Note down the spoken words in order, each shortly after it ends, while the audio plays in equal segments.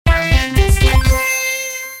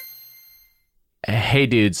Hey,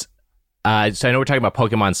 dudes. So I know we're talking about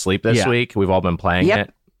Pokemon Sleep this week. We've all been playing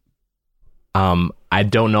it. I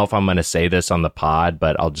don't know if I'm going to say this on the pod,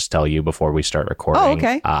 but I'll just tell you before we start recording. Oh,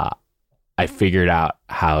 okay. I figured out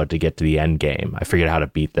how to get to the end game. I figured out how to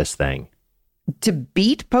beat this thing. To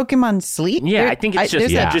beat Pokemon Sleep? Yeah, I think it's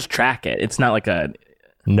just track it. It's not like a...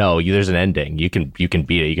 No, there's an ending. You can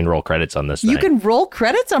beat it. You can roll credits on this thing. You can roll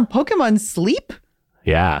credits on Pokemon Sleep?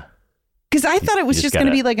 Yeah. Because I thought it was just going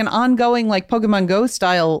to be like an ongoing like Pokemon Go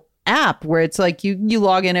style app where it's like you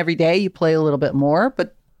log in every day, you play a little bit more.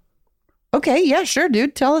 But okay, yeah, sure,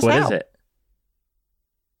 dude. Tell us What how. is it?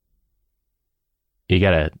 You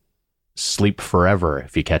got to sleep forever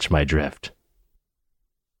if you catch my drift.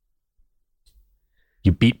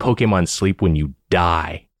 You beat Pokemon Sleep when you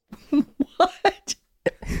die. What?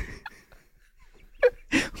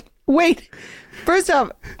 Wait, first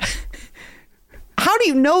off, how do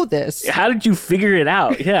you know this? How did you figure it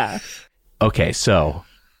out? Yeah. Okay, so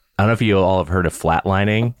I don't know if you all have heard of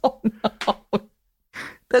flatlining. Oh, no.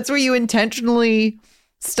 That's where you intentionally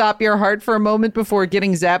stop your heart for a moment before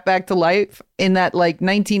getting zapped back to life in that like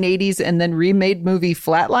 1980s and then remade movie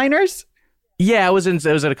Flatliners? Yeah, I was in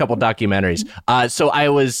a couple documentaries. So I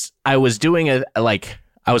was doing I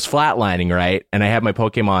was flatlining, right? And I had my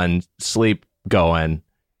Pokemon Sleep going,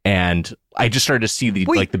 and I just started to see the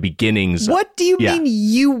beginnings. What do you mean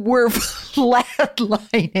you were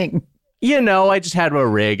flatlining? I just had a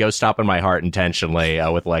rig. I was stopping my heart intentionally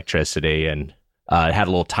with electricity, and had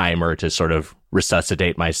a little timer to sort of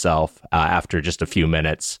resuscitate myself after just a few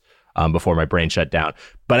minutes before my brain shut down.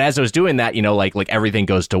 But as I was doing that, like everything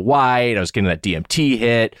goes to white. I was getting that DMT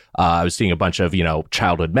hit. I was seeing a bunch of,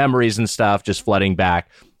 childhood memories and stuff just flooding back.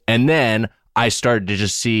 And then I started to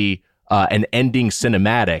just see an ending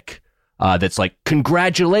cinematic that's like,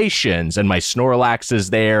 congratulations. And my Snorlax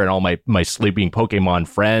is there and all my sleeping Pokemon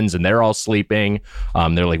friends, and they're all sleeping.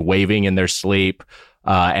 They're like waving in their sleep.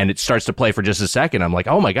 And it starts to play for just a second. I'm like,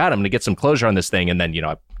 oh my God, I'm going to get some closure on this thing. And then,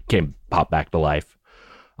 I pop back to life.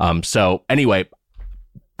 So anyway,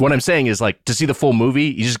 what I'm saying is like, to see the full movie,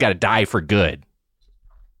 you just got to die for good.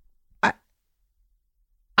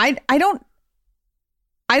 I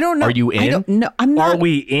don't know. Are you in? I don't know. I'm not. Are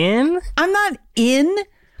we in? I'm not in.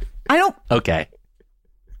 I don't. Okay.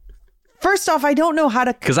 First off, I don't know how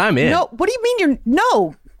to. Because I'm in. No. What do you mean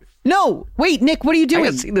you're? No. Wait, Nick. What are you doing? I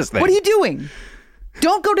gotta see this thing. What are you doing?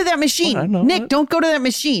 Don't go to that machine. Nick, don't go to that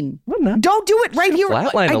machine. Don't do it right here.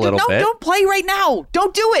 Flatline a little bit. Don't play right now.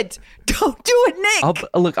 Don't do it. Don't do it,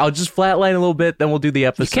 Nick. I'll just flatline a little bit, then we'll do the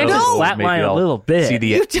episode. You can't just flatline a little bit.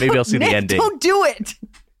 Maybe I'll see Nick, the ending. Don't do it.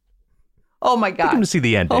 Oh my God. I'm going to see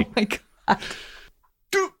the ending. Oh my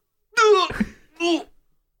God.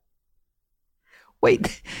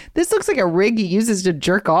 Wait, this looks like a rig he uses to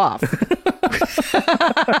jerk off.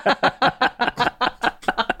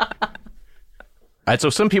 All right, so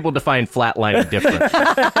some people define flatlining different.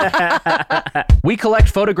 We collect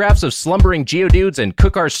photographs of slumbering Geodudes and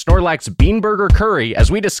cook our Snorlax Beanburger curry as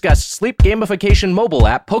we discuss sleep gamification mobile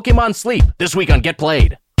app Pokemon Sleep this week on Get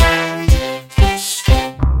Played.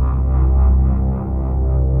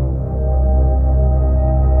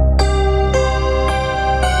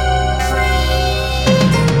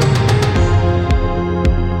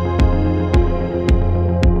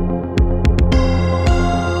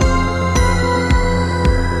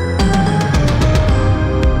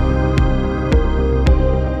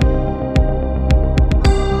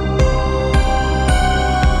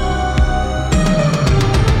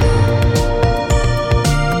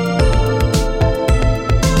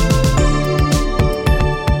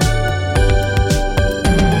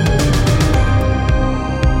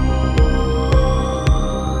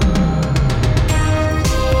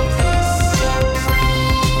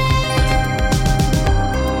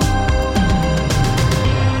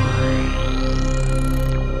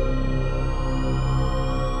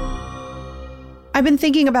 I've been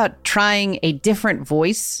thinking about trying a different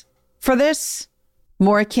voice for this,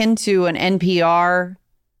 more akin to an NPR,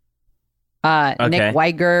 Nick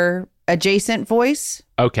Weiger adjacent voice.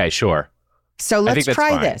 Okay, sure. So let's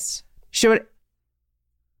try fine. this. Should?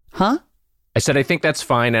 Huh? I said I think that's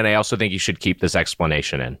fine, and I also think you should keep this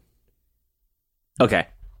explanation in. Okay.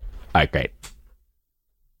 All right, great.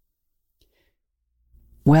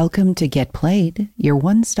 Welcome to Get Played, your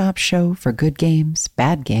one-stop show for good games,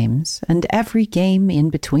 bad games, and every game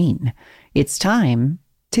in between. It's time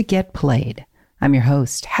to Get Played. I'm your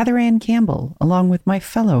host, Heather Ann Campbell, along with my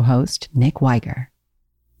fellow host, Nick Weiger.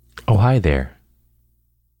 Oh, hi there.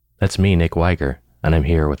 That's me, Nick Weiger, and I'm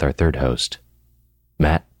here with our third host,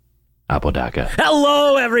 Matt Apodaca.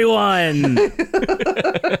 Hello, everyone!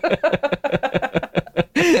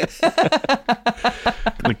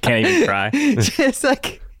 try. Just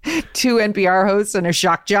like two NPR hosts and a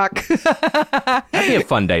shock jock. That'd be a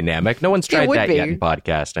fun dynamic. No one's tried would that be. yet in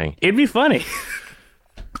podcasting. It'd be funny.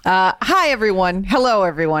 Hi, everyone. Hello,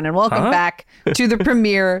 everyone, and welcome back to the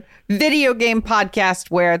premiere video game podcast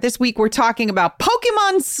where this week we're talking about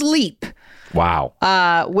Pokémon Sleep, Wow.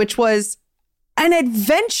 which was an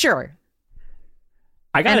adventure.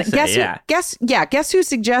 I gotta say, Guess who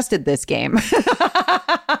suggested this game?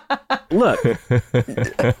 Look,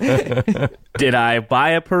 did I buy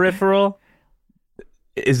a peripheral?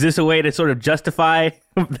 Is this a way to sort of justify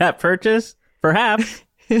that purchase? Perhaps.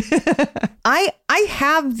 I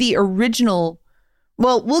have the original.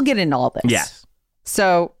 Well, we'll get into all this. Yes.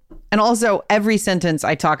 So, and also every sentence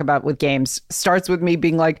I talk about with games starts with me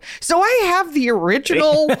being like, so I have the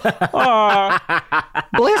original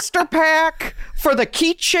blister pack for the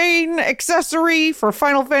keychain accessory for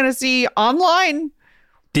Final Fantasy Online.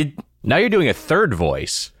 Now you're doing a third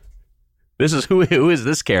voice. This is who is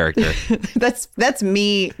this character? That's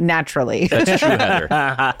me naturally. That's true, Heather.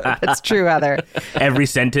 That's true, Heather. Every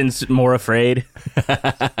sentence more afraid.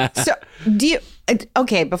 So,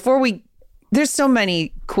 before we, there's so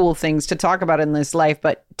many cool things to talk about in this life,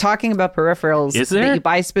 but talking about peripherals Is there? that you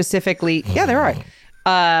buy specifically, yeah, there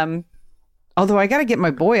are. Although I got to get my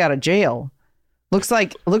boy out of jail. Looks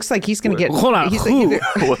like he's going to get. Hold on. he's Who?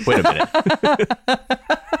 Wait a minute.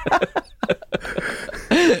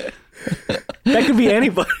 That could be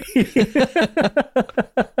anybody.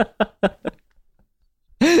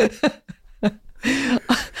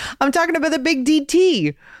 I'm talking about the big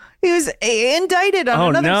DT. He was indicted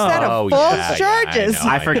on another set of false charges. I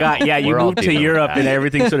know. I forgot. Yeah, you We're all moved to dealing with Europe that. and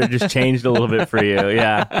everything sort of just changed a little bit for you.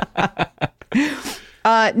 Yeah.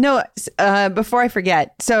 Before I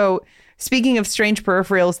forget. So, speaking of strange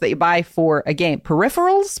peripherals that you buy for a game,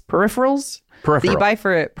 peripherals that you buy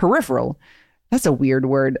for a peripheral. That's a weird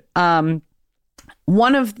word.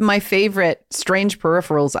 One of my favorite strange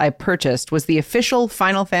peripherals I purchased was the official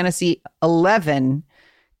Final Fantasy XI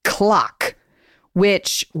clock,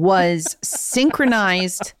 which was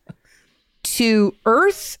synchronized to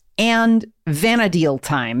Earth and Vanadil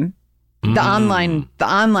time, the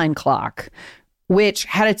online clock, which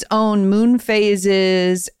had its own moon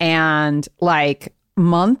phases and like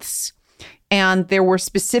months. And there were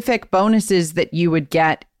specific bonuses that you would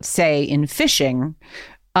get, say, in fishing,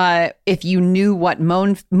 if you knew what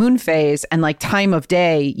moon phase and like time of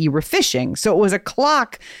day you were fishing. So it was a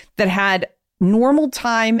clock that had normal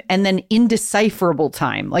time and then indecipherable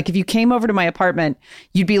time. Like if you came over to my apartment,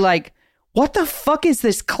 you'd be like, what the fuck is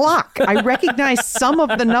this clock? I recognize some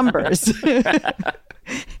of the numbers.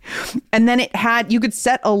 And then you could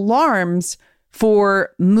set alarms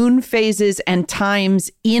for moon phases and times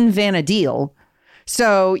in Vanadil.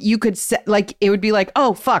 So you could set, like, it would be like,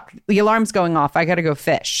 oh, fuck, the alarm's going off. I got to go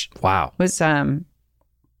fish. Wow. It was one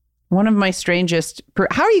of my strangest.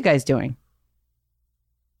 How are you guys doing?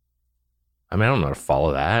 I mean, I don't know how to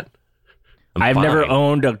follow that. I've fine. never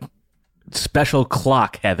owned a special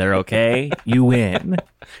clock, Heather, okay? You win.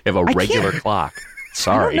 You have a regular clock. I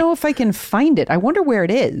Sorry. don't know if I can find it. I wonder where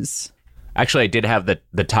it is. Actually, I did have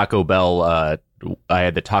the Taco Bell. I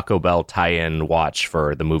had the Taco Bell tie-in watch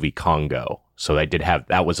for the movie Congo. So I did have,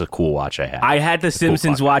 that was a cool watch I had. I had the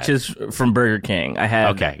Simpsons clock I watches from Burger King. I had.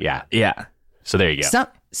 Okay, yeah. Yeah. So there you go.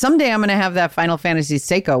 Someday I'm going to have that Final Fantasy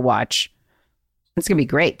Seiko watch. It's going to be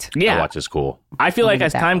great. That Yeah. watch is cool. I feel I'll like get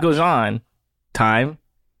as that time watch. goes on,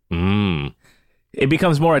 it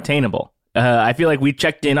becomes more attainable. I feel like we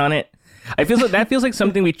checked in on it. That feels like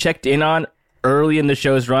something we checked in on early in the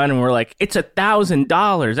show's run, and we're like, it's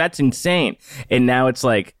 $1,000. That's insane. And now it's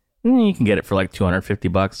like, you can get it for like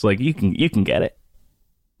 $250. Like you can get it.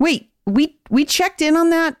 Wait, we checked in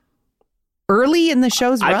on that early in the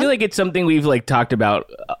show's run? I feel like it's something we've like talked about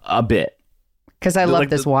a bit. Because I love like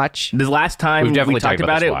this watch. The last time We've we definitely talked talked about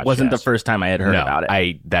about this it watch, wasn't yes. the first time I had heard No, about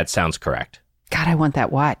it. that sounds correct. God, I want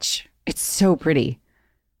that watch. It's so pretty.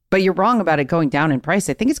 But you're wrong about it going down in price.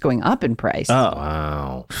 I think it's going up in price. Oh,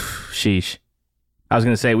 Wow. sheesh. I was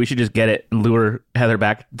going to say, we should just get it and lure Heather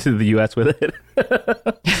back to the U.S. with it.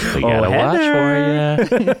 We got a watch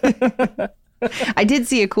for you. I did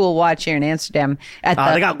see a cool watch here in Amsterdam. They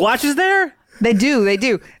got watches there? They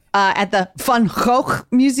do. At the Van Gogh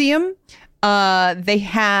Museum, they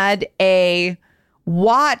had a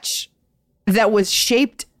watch that was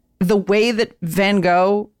shaped the way that Van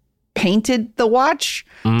Gogh painted the watch.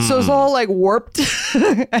 So it's all like warped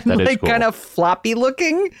and That is like cool. kind of floppy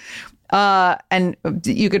looking. And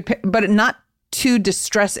you could, but not too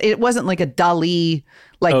distress. It wasn't like a Dali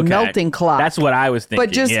melting clock. That's what I was thinking.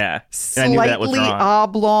 But just slightly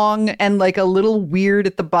oblong and like a little weird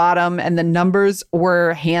at the bottom, and the numbers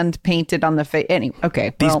were hand painted on the face. Anyway,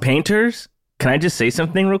 okay. These painters, can I just say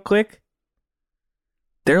something real quick?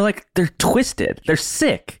 They're twisted. They're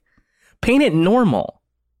sick. Paint it normal.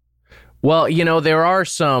 Well, there are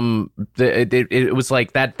some. It was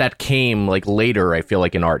like that came like later. I feel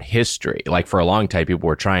like in art history, like for a long time, people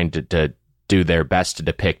were trying to do their best to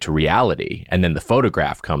depict reality, and then the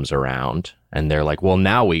photograph comes around, and they're like, "Well,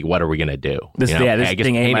 now what are we gonna do? This I guess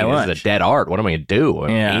thing ain't my lunch. This is a dead art. What am I gonna do?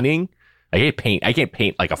 Painting? I can't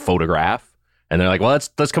paint like a photograph." And they're like, "Well,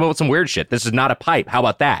 let's come up with some weird shit. This is not a pipe. How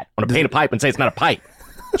about that? I want to paint a pipe and say it's not a pipe.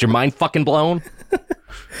 Is your mind fucking blown?"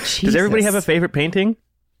 Does everybody have a favorite painting?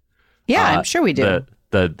 Yeah, I'm sure we do.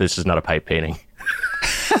 This is not a pipe painting.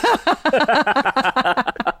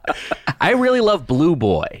 I really love Blue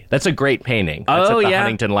Boy. That's a great painting. That's at the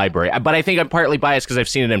Huntington Library. But I think I'm partly biased because I've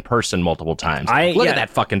seen it in person multiple times. Look at that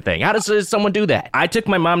fucking thing. How does someone do that? I took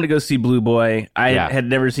my mom to go see Blue Boy. I had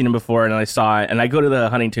never seen him before, and I saw it. And I go to the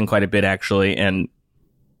Huntington quite a bit, actually. And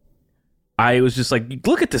I was just like,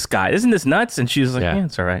 look at this guy. Isn't this nuts? And she was like, yeah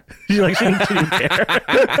it's all right. She didn't care.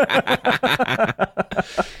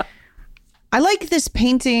 I like this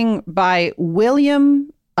painting by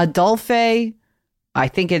William Adolphe, I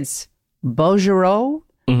think it's Bouguereau,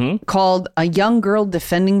 called A Young Girl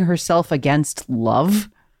Defending Herself Against Love.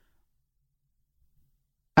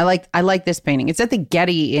 I like this painting. It's at the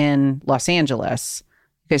Getty in Los Angeles.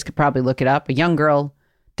 You guys could probably look it up. A young girl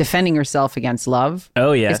defending herself against love.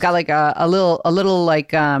 Oh yeah. It's got like a little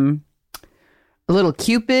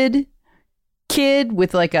Cupid kid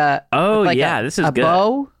with like a this is a good.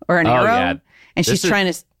 bow or an arrow. Yeah. And she's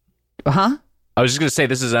trying to I was just going to say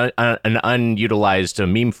this is an unutilized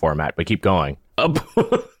meme format, but keep going. All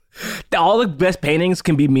the best paintings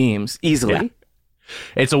can be memes easily.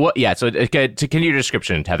 Yeah. So continue your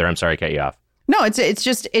description, Heather. I'm sorry I cut you off. No,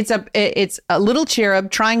 it's a little cherub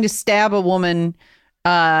trying to stab a woman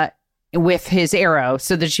with his arrow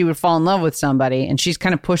so that she would fall in love with somebody, and she's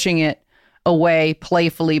kind of pushing it away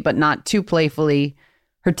playfully, but not too playfully.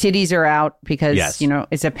 Her titties are out because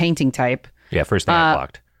it's a painting type. Yeah, first thing I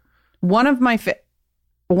blocked. One of my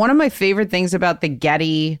favorite things about the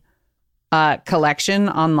Getty collection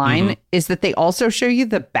online is that they also show you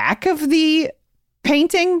the back of the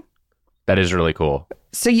painting. That is really cool.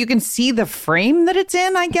 So you can see the frame that it's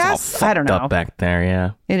in, I guess. It's all I don't know. Up back there,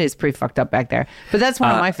 yeah. It is pretty fucked up back there. But that's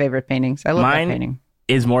one of my favorite paintings. I love that painting.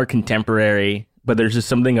 Is more contemporary, but there's just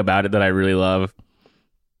something about it that I really love.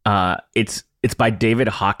 It's by David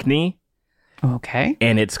Hockney. Okay.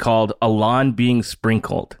 And it's called A Lawn Being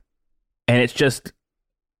Sprinkled. And it's just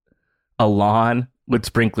a lawn with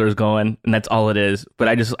sprinklers going, and that's all it is. But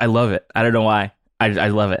I love it. I don't know why. I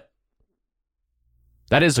love it.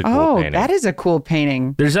 That is a cool painting. That is a cool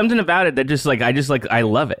painting. There's something about it that I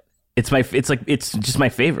love it. It's just my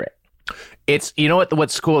favorite. It's,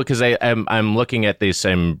 what's cool, because I'm looking at this.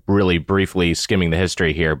 I'm really briefly skimming the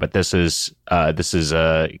history here, but this is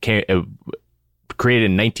created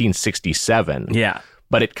in 1967. Yeah.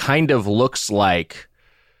 But it kind of looks like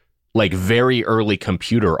very early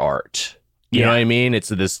computer art. You know what I mean? It's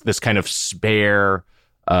this kind of spare,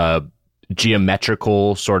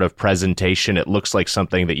 geometrical sort of presentation. It looks like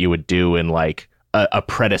something that you would do in like a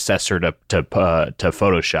predecessor to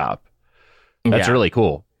Photoshop. That's really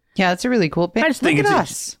cool. Yeah, that's a really cool painting. I just think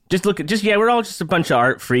we're all just a bunch of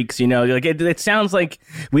art freaks, Like it sounds like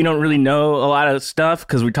we don't really know a lot of stuff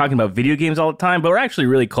because we're talking about video games all the time, but we're actually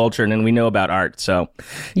really cultured and we know about art. So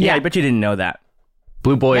I bet you didn't know that.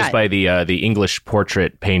 Blue Boy is by the English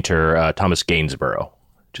portrait painter Thomas Gainsborough.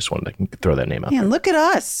 Just wanted to throw that name out there. Look at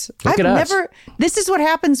us. This is what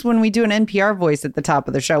happens when we do an NPR voice at the top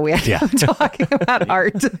of the show. We end up talking about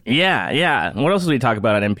art. Yeah. What else did we talk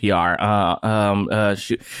about at NPR?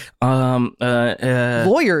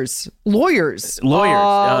 Lawyers. Lawyers. Well,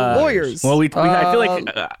 I feel like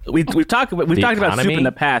we've talked about soup in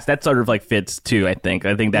the past. That sort of like fits too. I think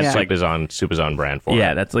that's soup is on brand for it.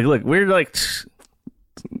 Yeah, that's like, look, we're like,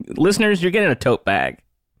 listeners, you're getting a tote bag.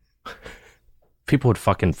 People would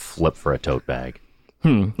fucking flip for a tote bag.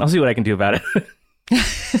 I'll see what I can do about it.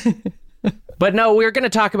 But no, we're going to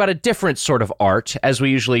talk about a different sort of art, as we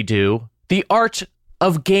usually do. The art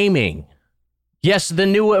of gaming. Yes, the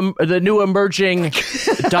new emerging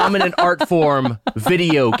dominant art form,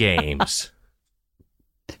 video games.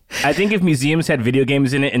 I think if museums had video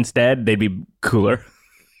games in it instead, they'd be cooler.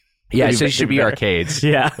 Yeah, so it should be arcades.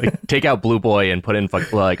 Yeah. Like, take out Blue Boy and put in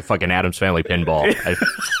like fucking Addams Family Pinball.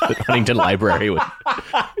 The Huntington Library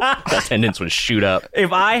attendance would shoot up.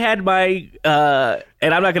 If I had my,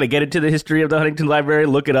 and I'm not going to get into the history of the Huntington Library,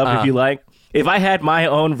 look it up if you like. If I had my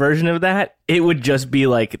own version of that, it would just be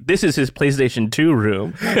like, this is his PlayStation 2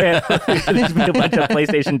 room. And there'd be a bunch of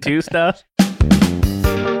PlayStation 2 stuff.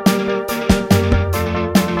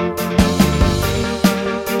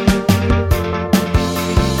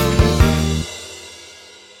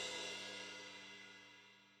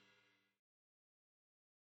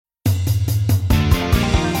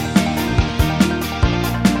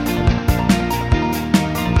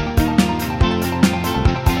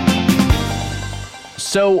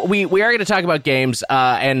 So we are going to talk about games,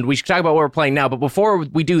 and we should talk about what we're playing now. But before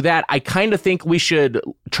we do that, I kind of think we should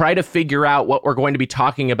try to figure out what we're going to be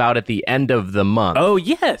talking about at the end of the month. Oh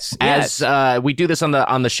yes, as we do this on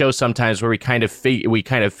the show sometimes, where we kind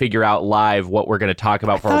of figure out live what we're going to talk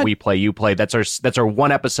about for We Play You Play. That's our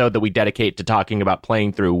one episode that we dedicate to talking about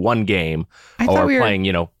playing through one game playing.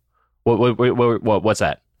 You know, what's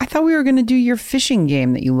that? I thought we were going to do your fishing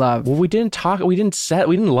game that you love. Well, we didn't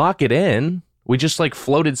lock it in. We just like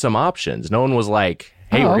floated some options. No one was like,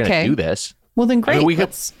 "Hey, we're going to do this." Well, then great.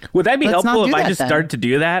 Would that be helpful if I just started to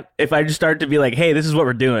do that? If I just started to be like, "Hey, this is what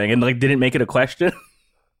we're doing," and like didn't make it a question?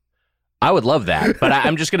 I would love that, but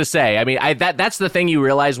I'm just gonna say. I mean, that's the thing you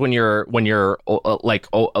realize when you're like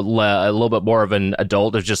a little bit more of an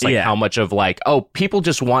adult, is just like how much of like, oh, people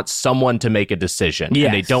just want someone to make a decision,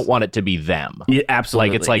 and they don't want it to be them. Yeah, absolutely.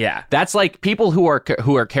 Like it's like that's like people who are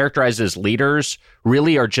characterized as leaders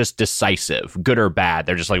really are just decisive, good or bad.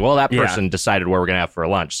 They're just like, well, that person decided where we're gonna have for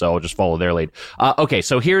lunch, so I'll just follow their lead. Okay,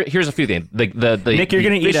 so here's a few things. Nick, you're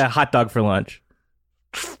gonna eat a hot dog for lunch.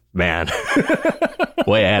 Man,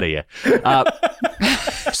 way ahead of you.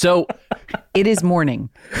 So it is morning.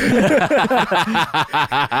 Yeah,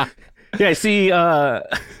 I see a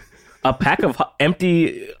pack of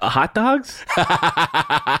empty hot dogs.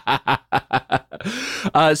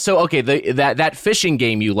 Okay, that fishing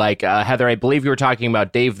game you like, Heather. I believe you were talking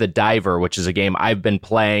about Dave the Diver, which is a game I've been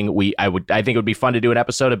playing. I think it would be fun to do an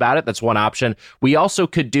episode about it. That's one option. We also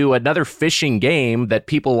could do another fishing game that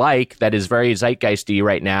people like that is very zeitgeisty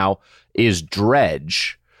right now. Is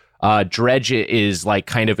Dredge. Dredge is like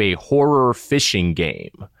kind of a horror fishing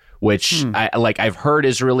game, which I've heard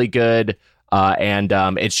is really good. And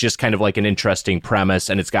it's just kind of like an interesting premise,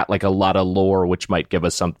 and it's got like a lot of lore, which might give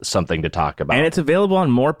us something to talk about. And it's available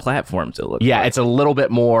on more platforms. It looks like. It's a little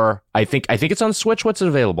bit more. I think it's on Switch. What's it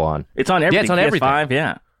available on? It's on everything. Yeah, it's on everything.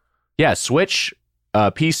 PS5, yeah, Switch,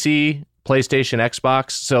 PC, PlayStation,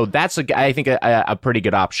 Xbox. So that's I think a pretty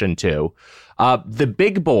good option too. The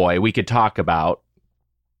big boy we could talk about,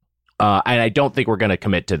 and I don't think we're going to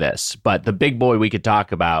commit to this, but the big boy we could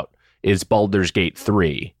talk about is Baldur's Gate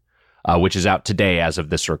 3. Which is out today as of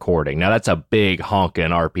this recording. Now, that's a big honkin'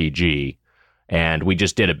 RPG, and we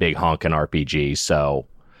just did a big honkin' RPG, so...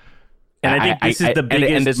 And I think this is the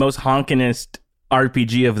biggest, most honkinest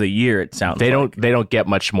RPG of the year, it sounds like. They don't get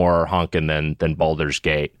much more honkin' than Baldur's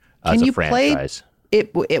Gate as a franchise.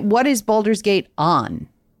 What is Baldur's Gate on?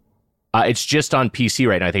 It's just on PC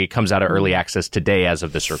right now. I think it comes out of early access today as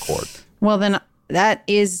of this record. Well, then that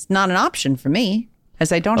is not an option for me,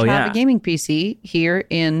 as I don't have a gaming PC here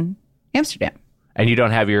in Amsterdam. And you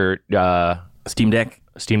don't have your Steam Deck?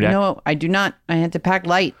 No, I do not. I had to pack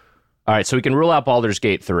light. All right, so we can rule out Baldur's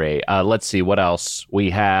Gate 3. Let's see, what else? We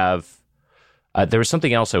have... there was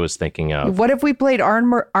something else I was thinking of. What if we played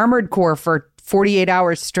Armored Core for 48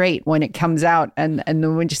 hours straight when it comes out, and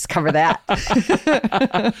then we just cover that?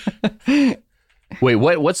 Wait,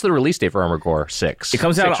 what's the release date for Armored Core 6? It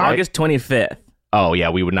comes out on August 25th. Oh, yeah,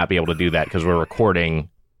 we would not be able to do that because we're recording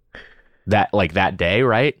that day,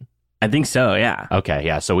 right? I think so, yeah. Okay,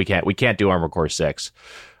 yeah. So we can't do Armored Core 6.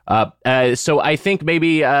 So I think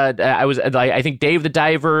maybe I think Dave the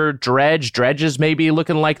Diver, Dredge is maybe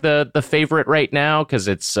looking like the favorite right now because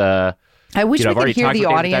it's. I wish we could hear the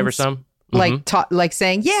audience like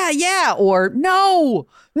saying yeah or no.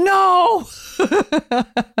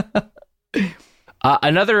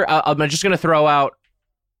 Another. I'm just going to throw out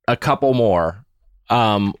a couple more.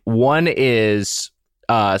 One is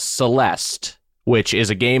Celeste, which is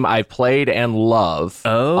a game I've played and love.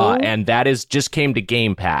 And that just came to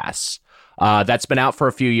Game Pass. That's been out for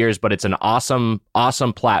a few years, but it's an awesome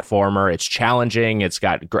platformer. It's challenging. It's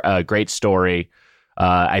got a great story.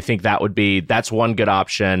 I think that's one good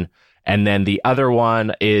option. And then the other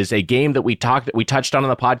one is a game that we touched on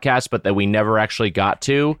the podcast, but that we never actually got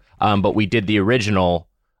to. But we did the original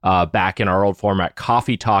back in our old format,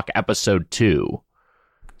 Coffee Talk Episode 2.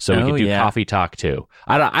 So we could do Coffee Talk too.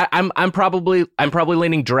 I'm probably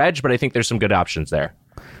leaning Dredge, but I think there's some good options there.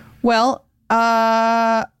 Well,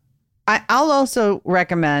 I'll also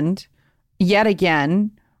recommend yet again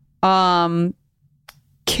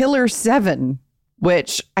Killer 7,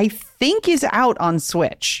 which I think is out on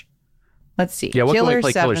Switch. Let's see. Yeah, what can we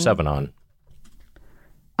play Killer 7 on?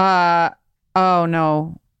 Oh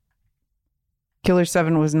no. Killer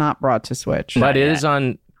 7 was not brought to Switch. But it is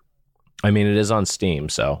on it is on Steam,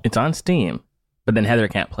 so. It's on Steam, but then Heather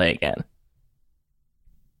can't play again.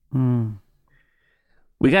 I'm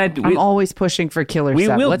always pushing for Killer 7. We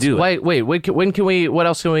will do it. Wait, when can we, what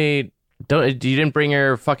else can we, you didn't bring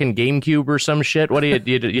your fucking GameCube or some shit? What do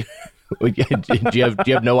you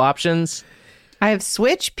have no options? I have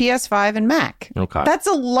Switch, PS5, and Mac. Okay. That's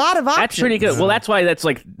a lot of options. That's pretty good. Well, that's why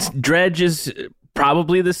Dredge is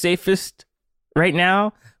probably the safest right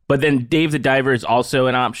now. But then Dave the Diver is also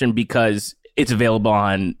an option because it's available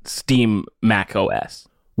on Steam Mac OS.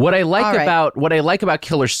 What I like about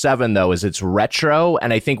Killer 7 though is it's retro,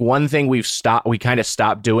 and I think one thing we kind of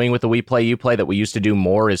stopped doing with the We Play You Play that we used to do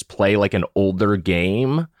more is play like an older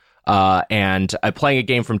game. And playing a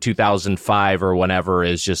game from 2005 or whenever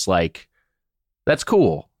is just like, that's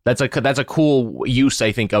cool. That's a cool use,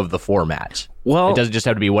 I think, of the format. Well, it doesn't just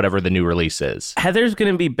have to be whatever the new release is. Heather's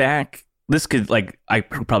going to be back. This could, I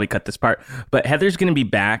could probably cut this part, but Heather's going to be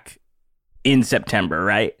back in September,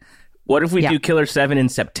 right? What if we do Killer 7 in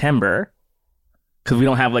September? Because we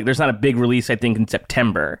don't have, there's not a big release, I think, in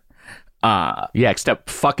September. Except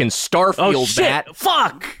fucking Starfield, oh, shit. Matt.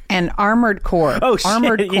 Fuck! And Armored Core. Oh, shit.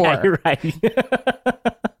 Armored Core. Yeah, you're right.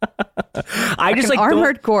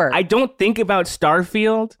 Armored Core. I don't think about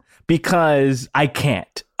Starfield because I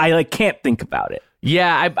can't. I can't think about it.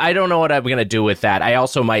 Yeah, I don't know what I'm going to do with that. I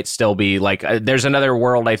also might still be there's another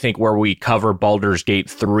world, I think, where we cover Baldur's Gate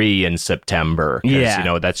 3 in September.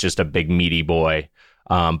 Yeah. That's just a big meaty boy.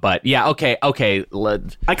 But yeah, okay. I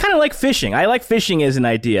kind of like fishing. I like fishing as an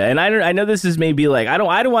idea. And I know this is maybe I don't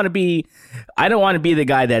want to be the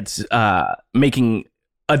guy that's making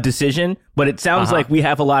a decision, but it sounds like we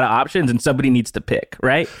have a lot of options and somebody needs to pick,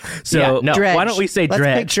 right? So why don't we say Dredge?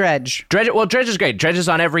 Let's pick Dredge. Dredge is great. Dredge is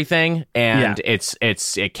on everything, and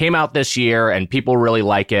it came out this year, and people really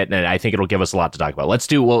like it, and I think it'll give us a lot to talk about.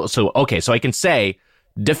 So I can say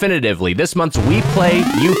definitively, this month's We Play,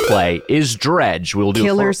 You Play is Dredge. We'll do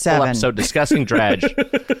Killer a full 7 episode discussing Dredge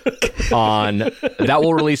that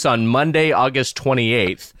will release on Monday, August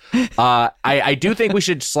 28th. I do think we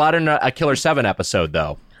should slot in a Killer 7 episode,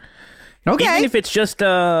 though. Okay. Even if it's just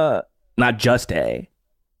even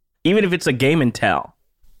if it's a game and tell.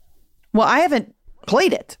 Well, I haven't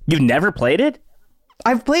played it. You've never played it?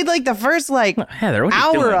 I've played the first Heather, what are you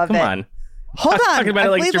hour doing? of Come it. on. Hold on. Talking about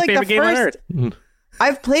it like it's your favorite game on earth.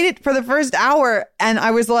 I've played it for the first hour, and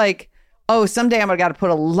I was like, oh, someday I'm going to put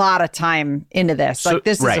a lot of time into this.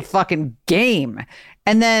 This is a fucking game.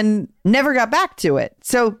 And then never got back to it.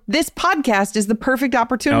 So this podcast is the perfect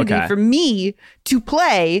opportunity for me to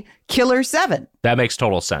play Killer 7. That makes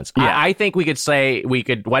total sense. Yeah. I think we could say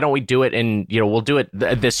why don't we do it we'll do it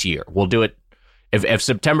this year. We'll do it. If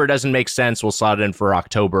September doesn't make sense, we'll slot it in for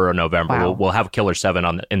October or November. Wow. We'll have Killer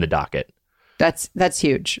 7 in the docket. That's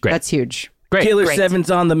huge. Great. That's huge. Great. Killer 7's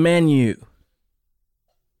on the menu.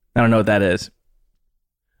 I don't know what that is.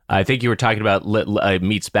 I think you were talking about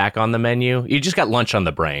meat's back on the menu. You just got lunch on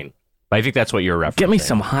the brain. But I think that's what you're referencing. Get me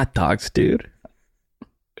some hot dogs, dude.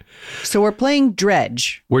 So we're playing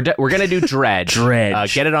Dredge. We're going to do Dredge.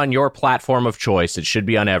 Dredge. Get it on your platform of choice. It should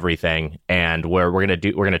be on everything. And we're going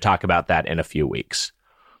to talk about that in a few weeks.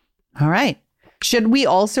 All right. Should we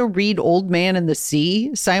also read Old Man in the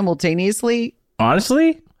Sea simultaneously?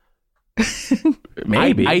 Honestly?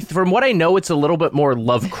 Maybe. From what I know, it's a little bit more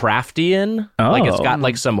Lovecraftian. Oh. It's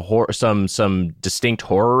got some distinct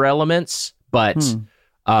horror elements, but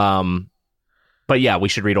yeah, we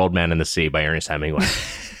should read Old Man in the Sea by Ernest Hemingway.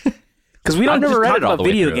 Because we don't I've just never read talk it all about the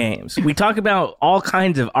way video through. games. We talk about all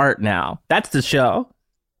kinds of art now. That's the show.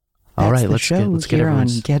 All right, let's get here on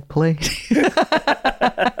Get Played.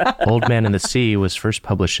 Old Man in the Sea was first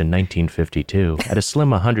published in 1952. At a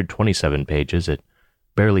slim 127 pages, it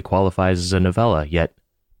barely qualifies as a novella, yet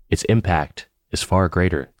its impact is far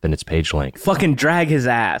greater than its page length. Fucking drag his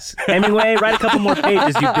ass. Hemingway, write a couple more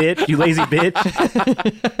pages, you bitch. You lazy bitch.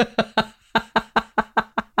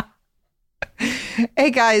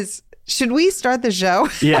 Hey, guys, should we start the show?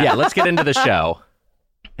 Yeah, let's get into the show.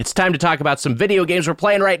 It's time to talk about some video games we're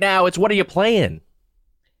playing right now. It's What Are You Playing?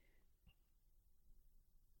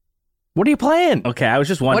 What are you playing? Okay, I was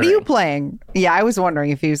just wondering. What are you playing? Yeah, I was wondering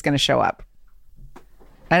if he was going to show up.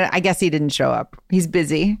 I guess he didn't show up. He's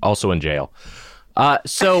busy. Also in jail.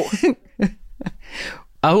 So, who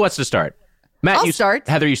wants to start? Matt, I'll you start.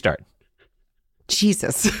 Heather, you start.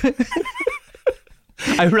 Jesus.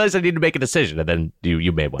 I realized I need to make a decision, and then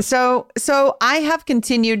you made one. So I have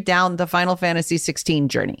continued down the Final Fantasy 16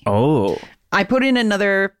 journey. Oh. I put in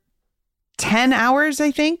another 10 hours,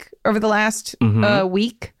 I think, over the last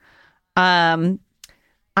week.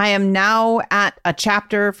 I am now at a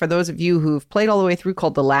chapter, for those of you who've played all the way through,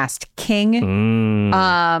 called The Last King.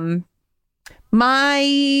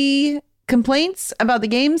 My complaints about the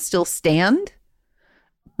game still stand,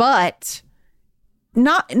 but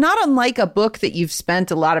not unlike a book that you've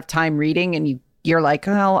spent a lot of time reading and you're like,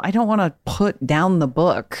 well, I don't want to put down the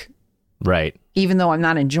book. Right. Even though I'm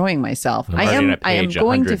not enjoying myself. I am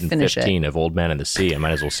going to finish it. Of Old Man in the Sea. I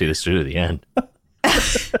might as well see this through to the end.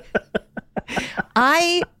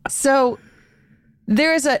 So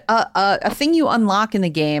there's a thing you unlock in the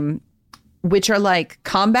game, which are like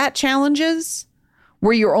combat challenges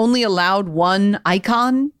where you're only allowed one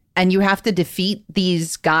icon and you have to defeat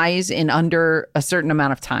these guys in under a certain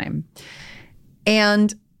amount of time.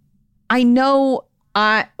 And I know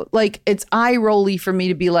it's eye rolly for me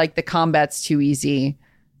to be like, the combat's too easy,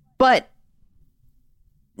 but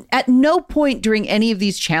at no point during any of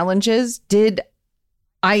these challenges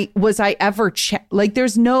was I ever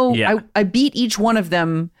there's no, I beat each one of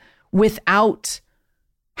them without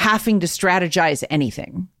having to strategize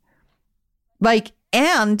anything.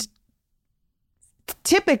 And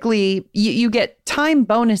typically you get time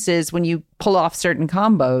bonuses when you pull off certain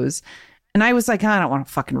combos. And I was like, I don't want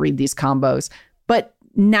to fucking read these combos. But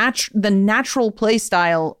the natural play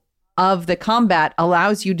style of the combat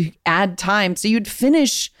allows you to add time. So you'd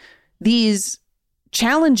finish these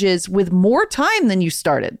challenges with more time than you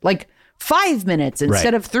started, like 5 minutes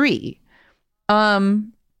instead of 3.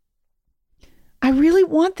 I really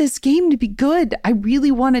want this game to be good. I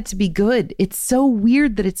really want it to be good. It's so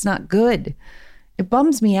weird that it's not good. It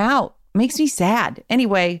bums me out. Makes me sad.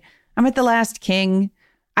 Anyway, I'm at The Last King.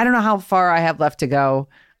 I don't know how far I have left to go.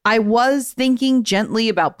 I was thinking gently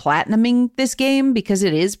about platinuming this game because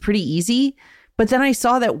it is pretty easy. But then I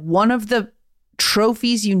saw that one of the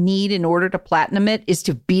trophies you need in order to platinum it is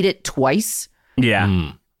to beat it twice.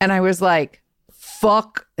 Yeah. And I was like,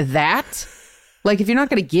 fuck that. Like, if you're not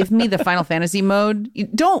going to give me the Final Fantasy mode,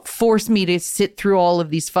 don't force me to sit through all of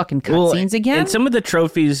these fucking cutscenes again. And some of the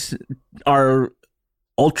trophies are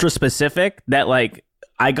ultra specific that, like,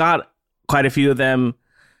 I got quite a few of them.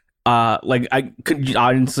 I could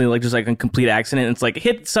honestly, just like a complete accident. It's like,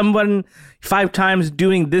 hit someone 5 times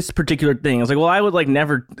doing this particular thing. I was like, well, I would like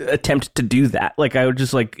never attempt to do that. Like, I would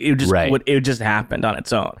just like, it would just happened on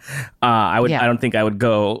its own. I don't think I would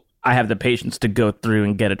go. I have the patience to go through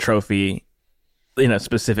and get a trophy in a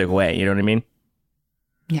specific way. You know what I mean?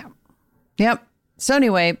 Yeah. Yep. So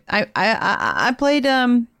anyway, I played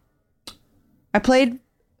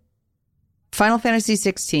Final Fantasy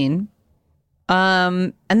 16.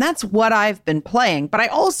 And that's what I've been playing. But I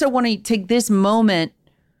also want to take this moment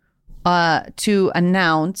to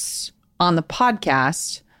announce on the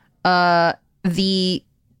podcast the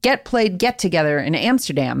Get Played Get Together in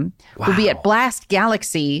Amsterdam will be at Blast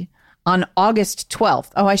Galaxy on August 12th.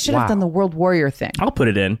 Oh, I should have done the World Warrior thing. I'll put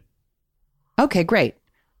it in. Okay, great.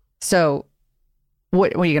 So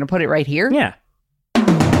what are you going to put it right here? Yeah.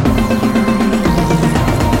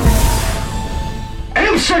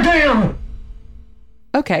 Amsterdam!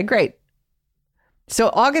 Okay, great. So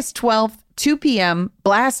August 12th, 2 p.m.,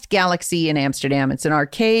 Blast Galaxy in Amsterdam. It's an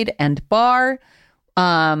arcade and bar.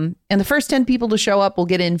 And the first 10 people to show up will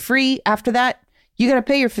get in free. After that, you got to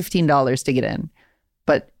pay your $15 to get in.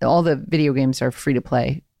 But all the video games are free to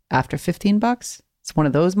play after $15. It's one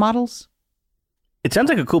of those models. It sounds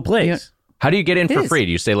like a cool place. How do you get in for free?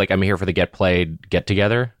 Do you say, like, I'm here for the Get Played Get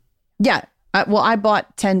Together? Yeah. I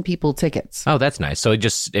bought 10 people tickets. Oh, that's nice. So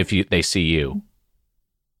just if they see you.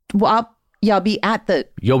 Well, I'll be at the...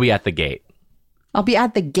 You'll be at the gate. I'll be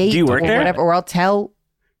at the gate. Do you work or there? Whatever, or I'll tell...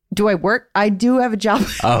 Do I work? I do have a job.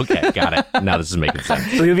 Oh, okay, got it. Now this is making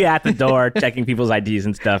sense. So you'll be at the door checking people's IDs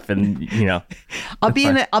and stuff, and you know. I'll be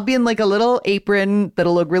in like a little apron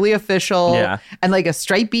that'll look really official. Yeah. And like a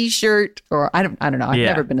stripy shirt, or I don't know. I've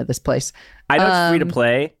never been to this place. I know it's free to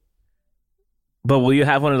play, but will you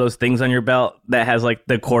have one of those things on your belt that has like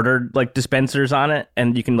the quarter like dispensers on it,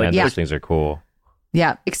 and you can like those things are cool.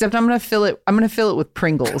 Yeah, except I'm gonna fill it with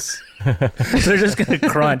Pringles. So they're just gonna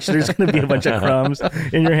crunch. There's gonna be a bunch of crumbs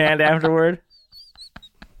in your hand afterward.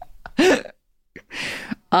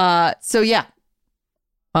 So yeah.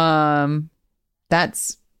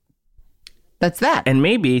 That's that. And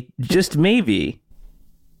maybe, just maybe,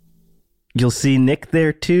 you'll see Nick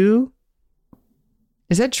there too.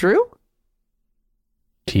 Is that true?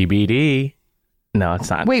 TBD. No, it's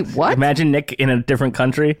not. Wait, what? Imagine Nick in a different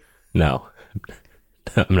country. No.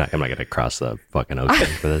 I'm not going to cross the fucking ocean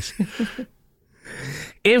for this.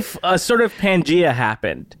 If a sort of Pangea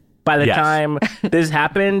happened by the time this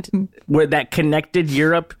happened, where that connected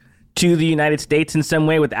Europe to the United States in some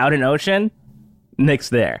way without an ocean, Nick's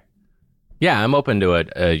there. Yeah, I'm open to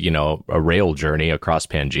a rail journey across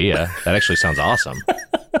Pangea. That actually sounds awesome.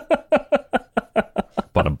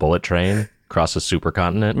 On a bullet train across a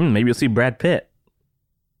supercontinent. Maybe you'll see Brad Pitt.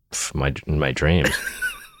 My dreams.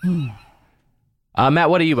 Matt,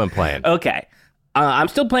 what have you been playing? Okay. I'm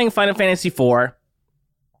still playing Final Fantasy IV,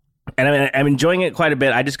 and I'm enjoying it quite a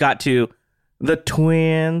bit. I just got to the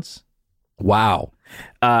twins. Wow.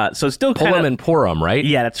 So it's still Pullum and Purim, right?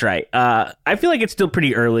 Yeah, that's right. I feel like it's still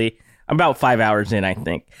pretty early. I'm about 5 hours in, I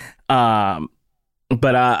think.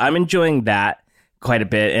 But I'm enjoying that quite a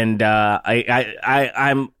bit, and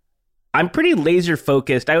I'm pretty laser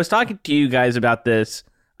focused. I was talking to you guys about this,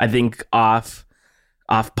 I think off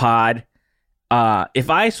pod. If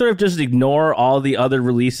I sort of just ignore all the other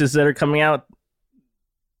releases that are coming out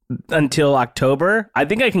until October, I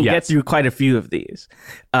think I can get through quite a few of these.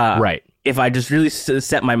 Right. If I just really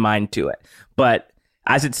set my mind to it. But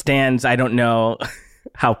as it stands, I don't know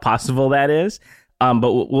how possible that is.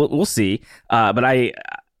 But we'll see. But I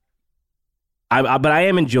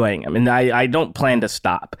am enjoying them, and I don't plan to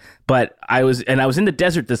stop. But I was in the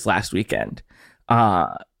desert this last weekend,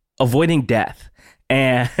 avoiding death,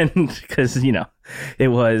 and because it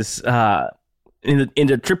was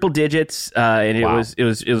into triple digits, and it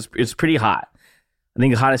was pretty hot. I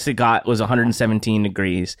think the hottest it got was 117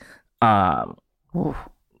 degrees.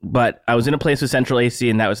 But I was in a place with central AC,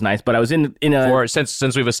 and that was nice. But I was in a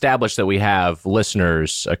since we've established that we have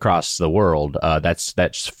listeners across the world,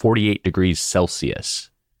 that's 48 degrees Celsius.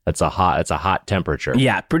 That's a hot temperature.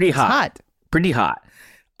 Yeah, pretty hot. Pretty hot.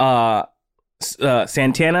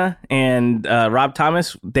 Santana and Rob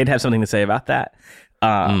Thomas, they'd have something to say about that.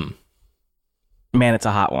 Man, it's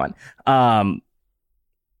a hot one.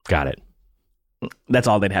 Got it. That's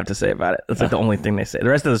all they'd have to say about it. That's like the only thing they say. The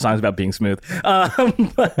rest of the song's about being smooth. I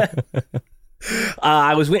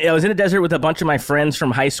was in a desert with a bunch of my friends from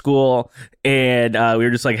high school, and we were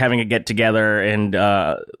just like having a get together and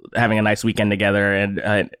having a nice weekend together.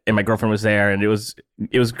 And my girlfriend was there, and it was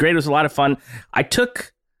great. It was a lot of fun. I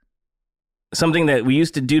took something that we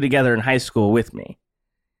used to do together in high school with me.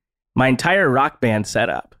 My entire rock band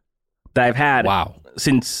setup that I've had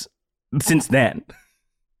since then.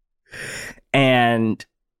 And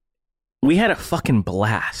we had a fucking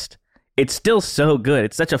blast. It's still so good.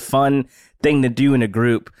 It's such a fun thing to do in a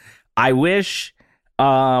group. I wish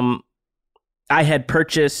I had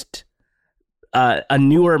purchased a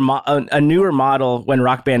newer model when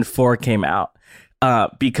Rock Band 4 came out,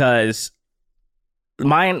 because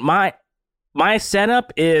my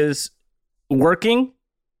setup is working,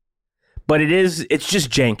 but it's just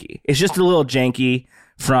janky. It's just a little janky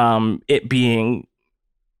from it being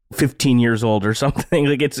 15 years old or something.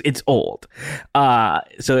 Like it's old. Not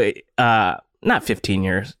 15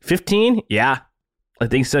 years. 15? Yeah. I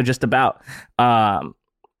think so, just about.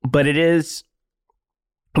 But it is,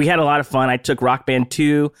 we had a lot of fun. I took Rock Band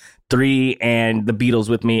 2, 3, and the Beatles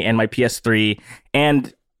with me, and my PS3.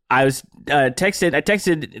 And I was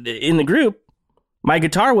texted in the group, my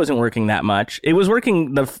guitar wasn't working that much. It was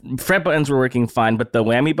working, the fret buttons were working fine, but the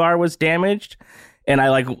whammy bar was damaged. And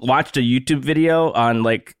I watched a YouTube video on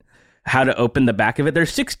how to open the back of it.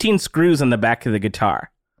 There's 16 screws on the back of the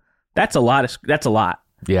guitar. That's a lot.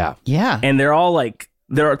 Yeah. Yeah. And they're all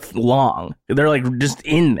they're long. They're just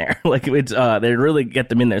in there. It's they really get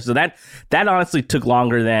them in there. So that honestly took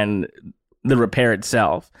longer than the repair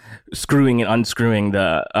itself, screwing and unscrewing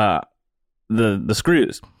the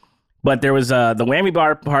screws. But there was the whammy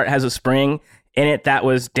bar part has a spring in it that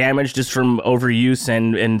was damaged just from overuse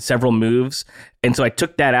and several moves. And so I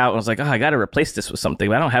took that out and was like, I got to replace this with something.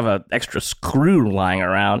 But I don't have an extra screw lying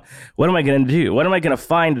around. What am I going to do? What am I going to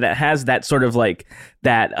find that has that sort of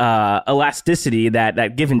that elasticity,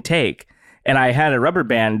 that give and take? And I had a rubber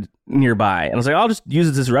band nearby. And I was like, I'll just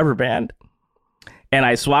use this rubber band. And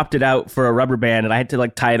I swapped it out for a rubber band, and I had to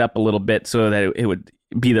tie it up a little bit so that it would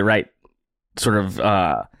be the right sort of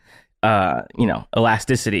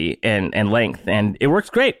elasticity and length, and it works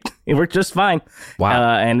great. It worked just fine.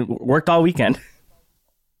 Wow. And worked all weekend.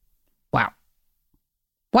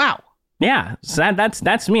 Wow. Yeah, so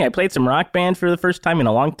that's me. I played some Rock Band for the first time in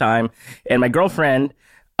a long time, and my girlfriend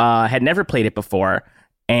had never played it before,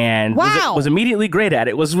 and was immediately great at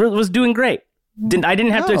it. Was doing great. I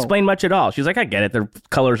didn't have to explain much at all. She's like, I get it. The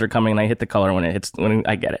colors are coming, and I hit the color when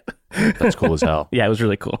I get it. That's cool as hell. Yeah, it was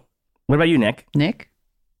really cool. What about you, Nick? Nick?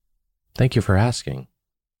 Thank you for asking.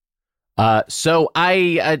 So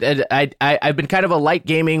I've been kind of a light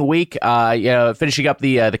gaming week, finishing up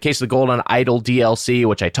the Case of the Golden Idol DLC,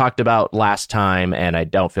 which I talked about last time, and I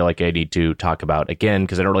don't feel like I need to talk about again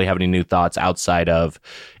because I don't really have any new thoughts outside of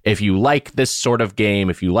if you like this sort of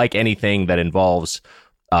game, if you like anything that involves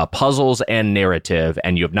puzzles and narrative,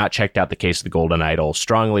 and you have not checked out the Case of the Golden Idol,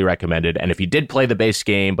 strongly recommended. And if you did play the base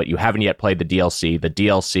game, but you haven't yet played the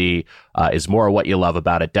DLC is more what you love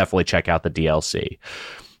about it. Definitely check out the DLC.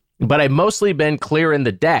 But I've mostly been clearing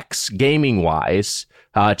the decks, gaming-wise,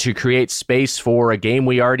 to create space for a game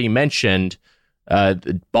we already mentioned,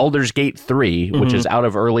 Baldur's Gate 3, which is out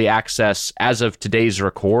of early access as of today's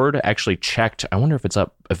record. I actually checked. I wonder if it's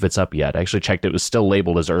up yet. I actually checked. It was still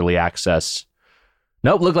labeled as early access.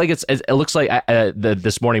 Nope, it looks like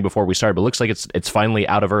this morning before we started, but it looks like it's finally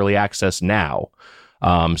out of early access now.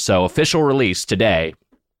 So official release today.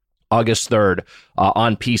 August 3rd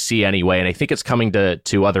on PC anyway, and I think it's coming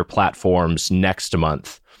to other platforms next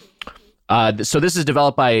month. So this is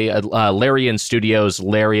developed by Larian Studios.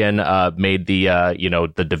 Larian made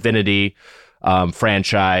the Divinity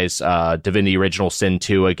franchise, Divinity Original Sin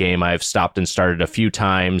 2, a game I've stopped and started a few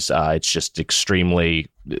times. It's just extremely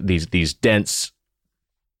these dense,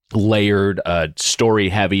 layered,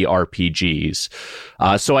 story-heavy RPGs.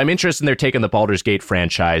 So I'm interested in their take on the Baldur's Gate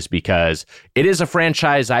franchise because it is a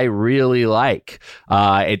franchise I really like.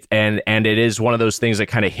 And it is one of those things that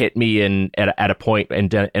kind of hit me at a point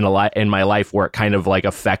in my life where it kind of like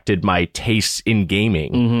affected my tastes in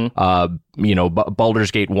gaming.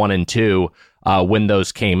 Baldur's Gate 1 and 2. When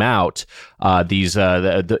those came out, the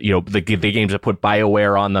games that put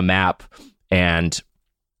BioWare on the map, and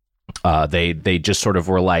they just sort of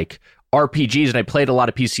were like RPGs, and I played a lot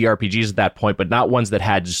of PC RPGs at that point, but not ones that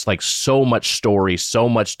had just like so much story, so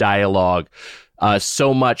much dialogue,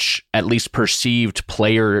 so much at least perceived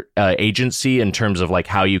player agency in terms of like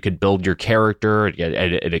how you could build your character.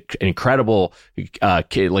 An incredible,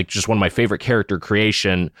 like just one of my favorite character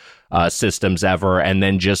creation systems ever, and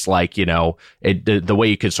then just like the way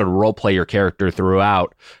you could sort of role play your character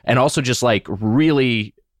throughout, and also just like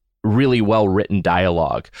really well written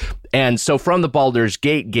dialogue. And so from the Baldur's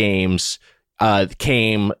Gate games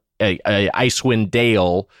came Icewind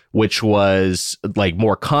Dale, which was like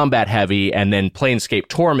more combat heavy, and then Planescape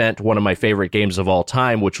Torment, one of my favorite games of all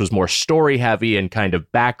time, which was more story heavy and kind of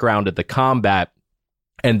background at the combat.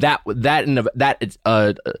 And that in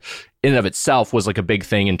and of itself was like a big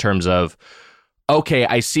thing in terms of, okay,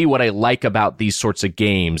 I see what I like about these sorts of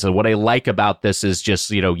games. And what I like about this is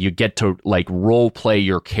just, you get to like role play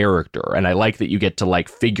your character. And I like that you get to like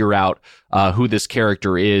figure out who this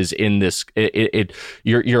character is in this.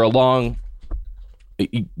 You're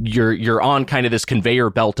on kind of this conveyor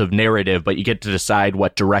belt of narrative, but you get to decide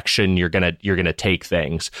what direction you're gonna take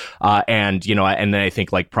things. And then I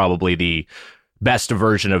think like probably the best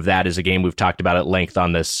version of that is a game we've talked about at length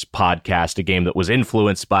on this podcast, a game that was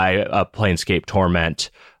influenced by Planescape Torment,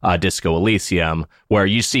 Disco Elysium, where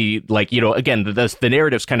you see, like, again, the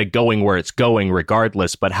narrative's kind of going where it's going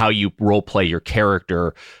regardless, but how you role play your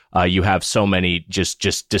character, you have so many just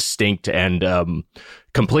distinct and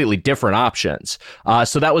completely different options.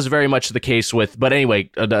 So that was very much the case with, but anyway,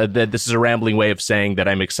 this is a rambling way of saying that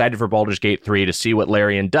I'm excited for Baldur's Gate 3 to see what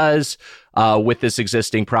Larian does with this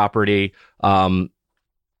existing property. I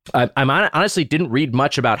honestly didn't read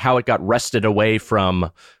much about how it got wrested away from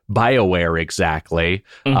BioWare exactly.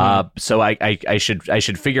 So I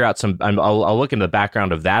should figure out some. I'll look into the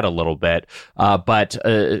background of that a little bit. But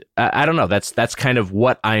I don't know. That's kind of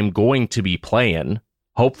what I'm going to be playing,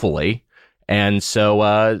 hopefully. And so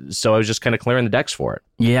I was just kind of clearing the decks for it.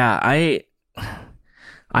 Yeah, I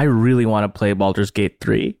really want to play Baldur's Gate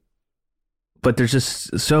 3, but there's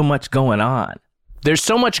just so much going on. There's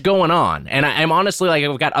so much going on, and I'm honestly like,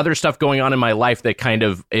 I've got other stuff going on in my life that kind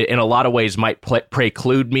of, in a lot of ways, might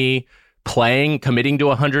preclude me committing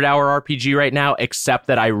to a 100-hour RPG right now, except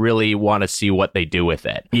that I really want to see what they do with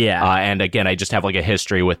it. Yeah. And again, I just have like a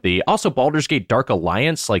history with also Baldur's Gate Dark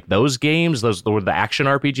Alliance, like those games, those were the action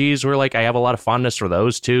RPGs were like, I have a lot of fondness for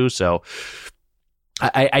those too. So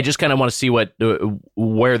I just kind of want to see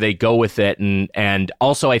where they go with it. And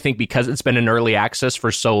also I think because it's been in early access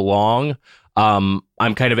for so long,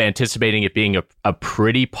 I'm kind of anticipating it being a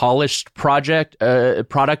pretty polished product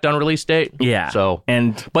on release date. Yeah. So,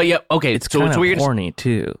 but yeah, okay. It's kind of horny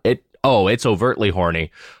too. It's overtly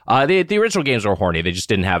horny. The original games were horny. They just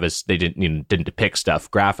didn't depict stuff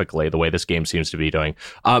graphically the way this game seems to be doing.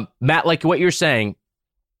 Matt, like what you're saying,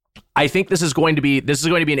 I think this is going to be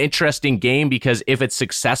an interesting game because if it's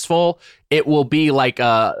successful, it will be like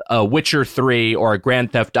a Witcher 3 or a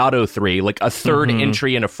Grand Theft Auto 3, like a third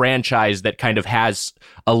entry in a franchise that kind of has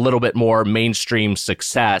a little bit more mainstream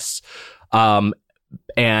success. And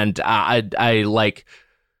I like,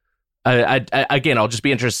 again, I'll just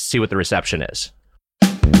be interested to see what the reception is.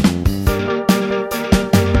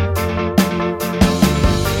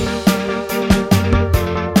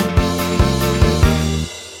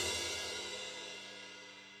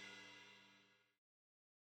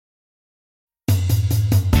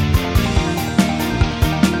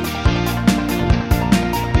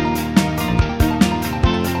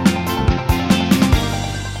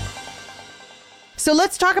 So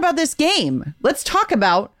let's talk about this game. Let's talk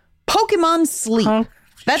about Pokémon Sleep.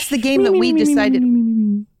 That's the game that we decided.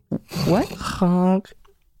 What? Honk.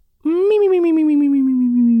 Kind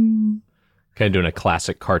of doing a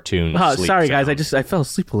classic cartoon. Oh, sleep sorry, sound. guys. I fell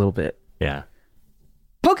asleep a little bit. Yeah.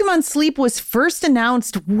 Pokémon Sleep was first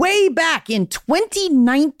announced way back in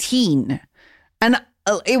 2019. And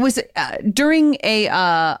it was during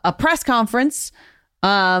a press conference.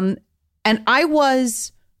 And I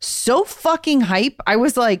was so fucking hype. I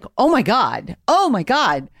was like, oh my God.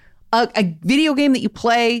 A video game that you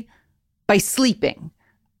play by sleeping.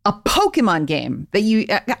 A Pokemon game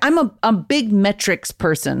that I'm a big metrics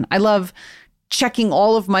person. I love checking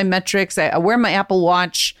all of my metrics. I wear my Apple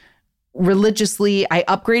Watch religiously. I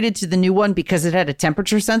upgraded to the new one because it had a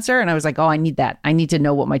temperature sensor. And I was like, oh, I need that. I need to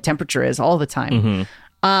know what my temperature is all the time.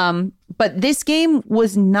 But this game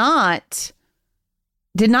did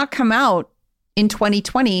not come out in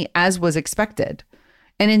 2020 as was expected,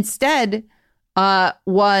 and instead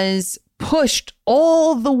was pushed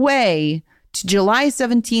all the way to July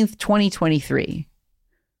 17th, 2023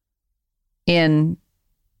 in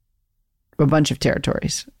a bunch of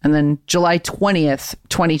territories, and then July 20th,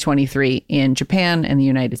 2023 in Japan and the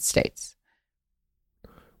United States.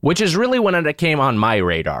 Which is really when it came on my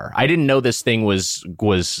radar. I didn't know this thing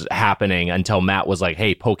was happening until Matt was like,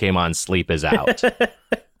 hey, Pokemon Sleep is out.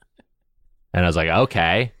 And I was like,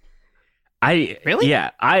 okay. Really? Yeah.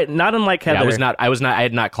 Not unlike Heather. Yeah, I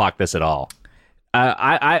had not clocked this at all.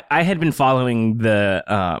 I had been following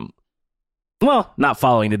not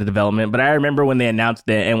following the development, but I remember when they announced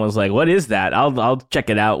it and was like, what is that? I'll check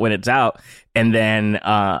it out when it's out. And then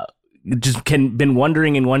been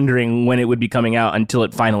wondering when it would be coming out until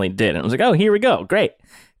it finally did. And I was like, oh, here we go. Great.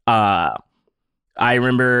 I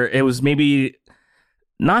remember it was maybe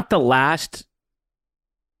not the last.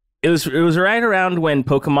 It was right around when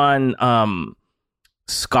Pokemon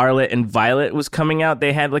Scarlet and Violet was coming out.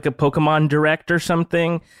 They had like a Pokemon Direct or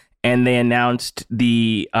something, and they announced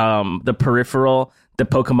the peripheral, the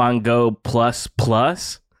Pokemon Go Plus,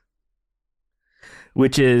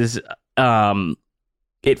 which is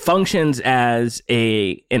it functions as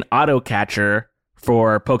an auto catcher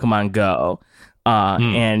for Pokemon Go,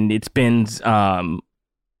 and it spins Pokemon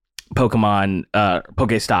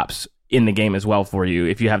Pokestops in the game as well for you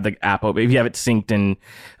if you have the app open, if you have it synced and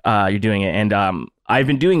you're doing it. And I've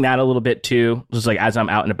been doing that a little bit too, just like as I'm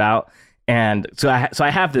out and about. And so I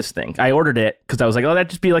have this thing. I ordered it because I was like, oh, that'd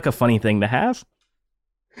just be like a funny thing to have.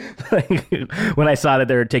 When I saw that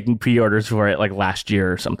they were taking pre-orders for it like last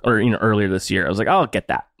year or something, or earlier this year, I was like, oh, I'll get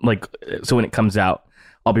that. Like, so when it comes out,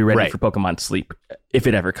 I'll be ready for Pokemon Sleep if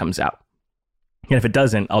it ever comes out. And if it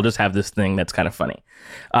doesn't, I'll just have this thing that's kind of funny.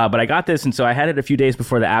 But I got this, and so I had it a few days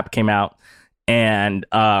before the app came out, and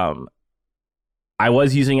I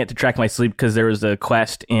was using it to track my sleep because there was a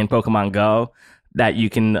quest in Pokemon Go that you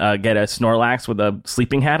can get a Snorlax with a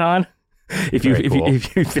sleeping hat on if you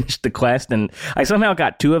finish the quest. And I somehow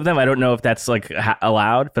got 2 of them. I don't know if that's like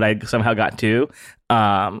allowed, but I somehow got 2.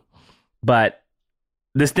 But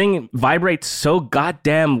this thing vibrates so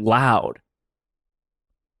goddamn loud.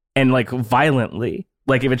 And like violently,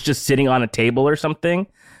 like if it's just sitting on a table or something,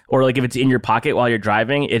 or like if it's in your pocket while you're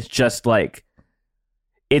driving, it's just like,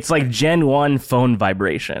 it's like Gen 1 phone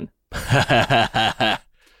vibration. And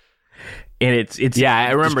it's yeah,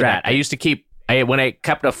 I remember that. distracting. I used to keep, when I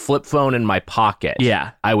kept a flip phone in my pocket,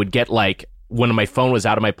 Yeah. I would get like, when my phone was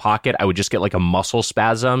out of my pocket, I would just get like a muscle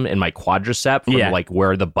spasm in my quadricep from like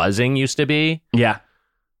where the buzzing used to be. Yeah.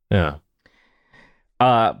 Yeah.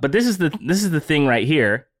 But this is the thing right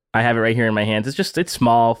here. I have it right here in my hands. It's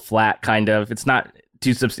small, flat, kind of. It's not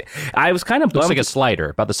too substantial. I was kind of bummed. Looks like a slider,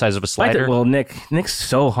 about the size of a slider. Well, Nick's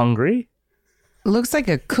so hungry. Looks like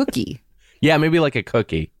a cookie. Yeah, maybe like a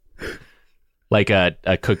cookie. Like a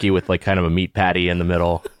cookie with like kind of a meat patty in the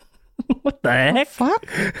middle. What the heck? Fuck?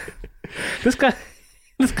 This guy,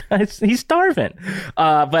 he's starving.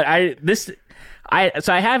 But I I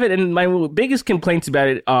have it, and my biggest complaints about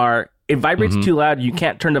it are it vibrates too loud. You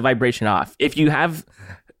can't turn the vibration off. If you have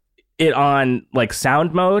it on like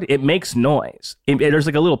sound mode, it makes noise. There's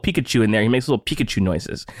like a little Pikachu in there. He makes little Pikachu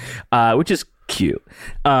noises, which is cute.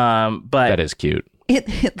 But that is cute.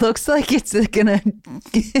 It looks like it's gonna.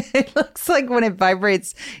 It looks like when it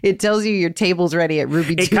vibrates, it tells you your table's ready at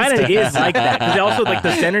Ruby Tuesday. It kind of is like that, because also like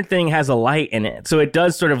the center thing has a light in it, so it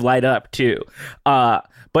does sort of light up too. But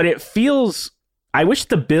it feels. I wish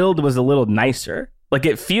the build was a little nicer. Like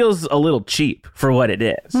it feels a little cheap for what it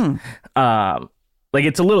is. Like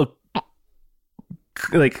it's a little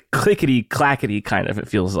like clickety clackety kind of. It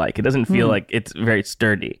feels like it doesn't feel like it's very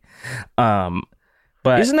sturdy.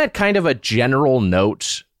 But isn't that kind of a general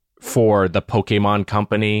note for the Pokemon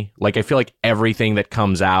company? Like, I feel like everything that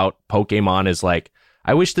comes out, Pokemon is like,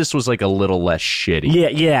 I wish this was like a little less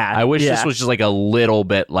shitty. Yeah. I wish this was just like a little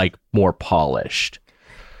bit like more polished.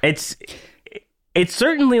 It's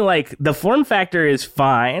certainly like the form factor is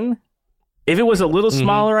fine. If it was a little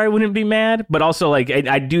smaller, I wouldn't be mad. But also, like, you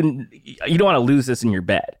don't want to lose this in your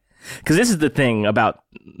bed, because this is the thing about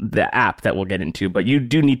the app that we'll get into. But you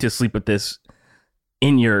do need to sleep with this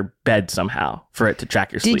in your bed somehow for it to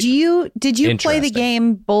track your sleep. Did you play the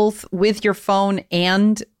game both with your phone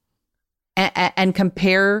and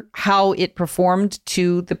compare how it performed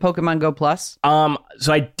to the Pokemon Go Plus?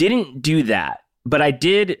 So I didn't do that, but I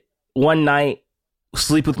did one night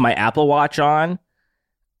sleep with my Apple Watch on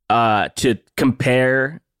to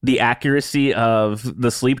compare the accuracy of the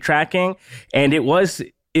sleep tracking, and it was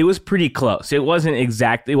pretty close. It wasn't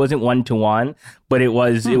 1-to-1, but it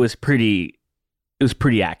was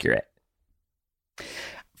pretty accurate.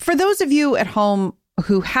 For those of you at home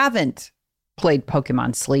who haven't played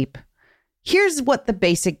Pokemon Sleep, here's what the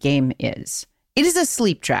basic game is. It is a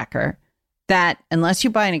sleep tracker that, unless you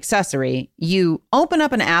buy an accessory, you open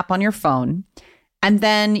up an app on your phone, and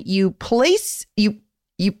then you place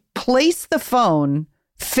the phone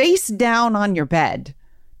face down on your bed,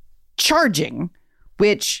 charging,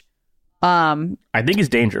 which I think is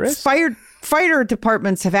dangerous. Fire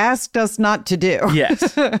departments have asked us not to do.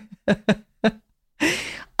 Yes.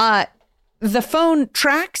 The phone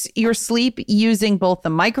tracks your sleep using both the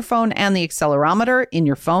microphone and the accelerometer in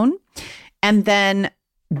your phone. And then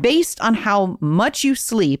based on how much you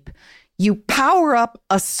sleep, you power up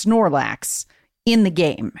a Snorlax in the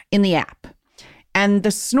game, in the app. And the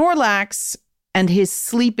Snorlax and his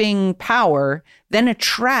sleeping power then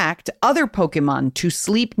attract other Pokemon to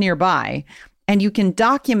sleep nearby. And you can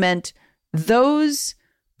document those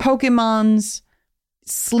Pokemon's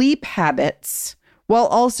sleep habits while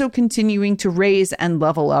also continuing to raise and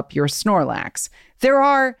level up your Snorlax. There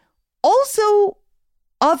are also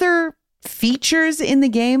other features in the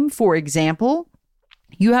game. For example,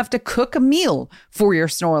 you have to cook a meal for your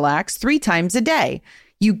Snorlax 3 times a day.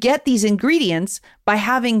 You get these ingredients by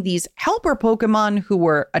having these helper Pokemon who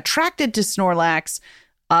were attracted to Snorlax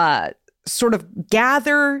sort of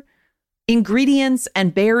gather ingredients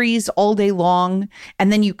and berries all day long,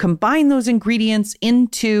 and then you combine those ingredients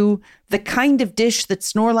into the kind of dish that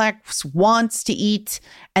Snorlax wants to eat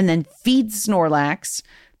and then feed Snorlax.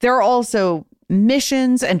 There are also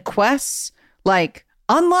missions and quests like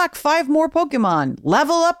unlock 5 more Pokemon,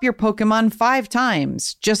 level up your Pokemon 5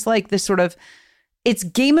 times, just like this sort of, it's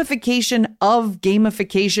gamification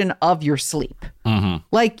of your sleep.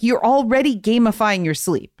 Like you're already gamifying your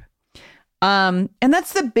sleep. And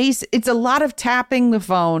that's the base. It's a lot of tapping the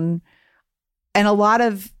phone and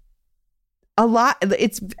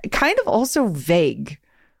it's kind of also vague.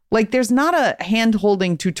 Like there's not a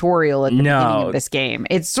hand-holding tutorial at the beginning of this game.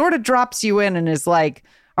 It sort of drops you in and is like,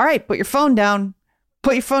 all right, put your phone down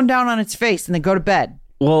on its face and then go to bed.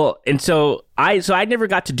 Well, and so I never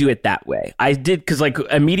got to do it that way. I did because like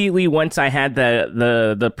immediately once I had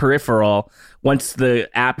the peripheral, once the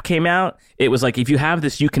app came out, it was like if you have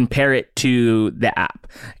this, you can pair it to the app.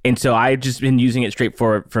 And so I've just been using it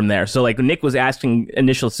straightforward from there. So like Nick was asking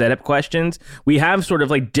initial setup questions. We have sort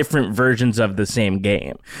of like different versions of the same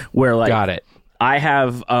game where like got it. I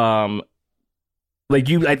have like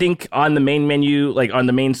I think on the main menu, like on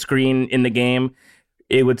the main screen in the game,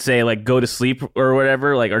 it would say like go to sleep or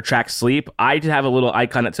whatever, like or track sleep. I just have a little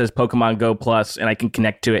icon that says Pokemon Go Plus, and I can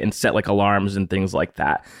connect to it and set like alarms and things like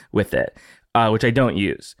that with it, which I don't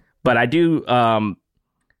use. But I do.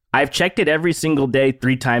 I've checked it every single day,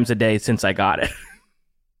 3 times a day since I got it.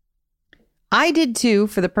 I did too,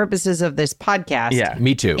 for the purposes of this podcast. Yeah,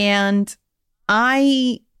 me too. And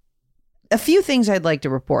a few things I'd like to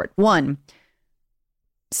report. One,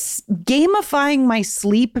 gamifying my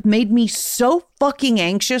sleep made me so fucking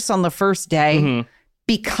anxious on the first day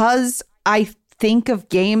because I think of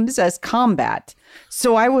games as combat.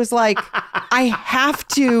 So I was like, I have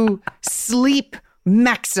to sleep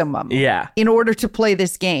maximum in order to play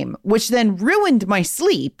this game, which then ruined my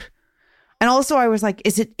sleep. And also I was like,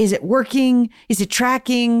 is it working? Is it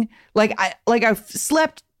tracking? I've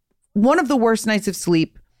slept one of the worst nights of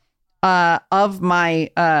sleep of my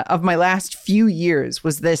last few years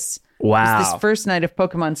was this first night of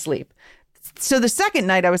Pokemon Sleep. So the second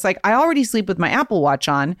night I was like, I already sleep with my Apple Watch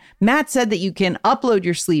on. Matt said that you can upload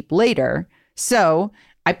your sleep later. So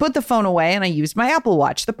I put the phone away and I used my Apple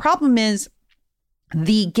Watch. The problem is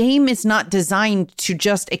the game is not designed to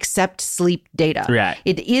just accept sleep data. Right.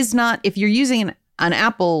 It is not, if you're using an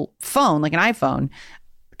Apple phone, like an iPhone,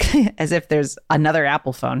 as if there's another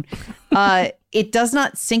Apple phone, it does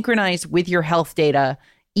not synchronize with your health data,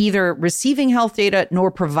 either receiving health data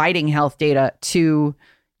nor providing health data to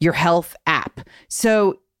your health app.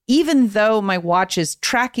 So even though my watch is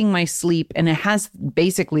tracking my sleep and it has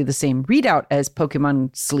basically the same readout as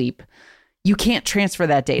Pokemon Sleep, you can't transfer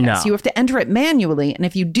that data. No. So you have to enter it manually. And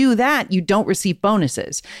if you do that, you don't receive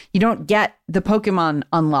bonuses. You don't get the Pokemon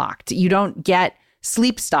unlocked. You don't get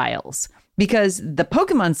sleep styles because the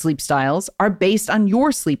Pokemon sleep styles are based on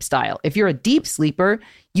your sleep style. If you're a deep sleeper,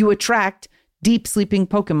 you attract deep sleeping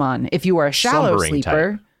Pokemon. If you are a shallow Slumbering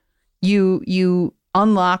sleeper, you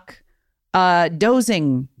unlock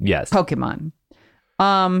dozing Pokemon.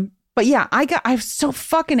 But yeah, I was so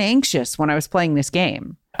fucking anxious when I was playing this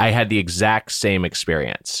game. I had the exact same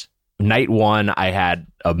experience. Night one, I had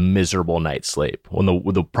a miserable night's sleep.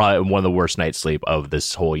 Probably one of the worst night's sleep of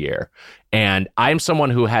this whole year. And I'm someone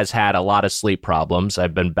who has had a lot of sleep problems.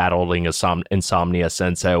 I've been battling insomnia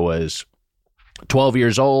since I was 12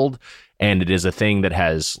 years old. And it is a thing that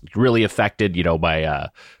has really affected, my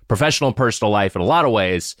professional and personal life in a lot of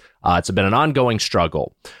ways. It's been an ongoing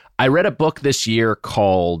struggle. I read a book this year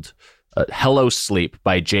called Hello Sleep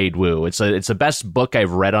by Jade Wu. It's the best book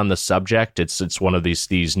I've read on the subject. It's one of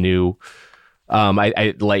these new.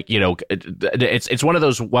 I like, it's one of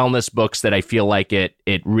those wellness books that I feel like it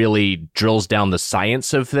really drills down the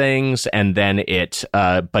science of things, and then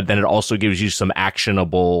but then it also gives you some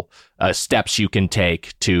actionable steps you can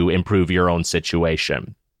take to improve your own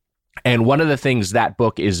situation. And one of the things that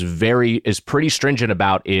book is pretty stringent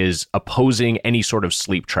about is opposing any sort of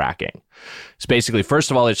sleep tracking. It's basically, first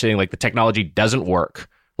of all, they're saying like the technology doesn't work.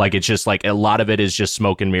 Like, it's just like a lot of it is just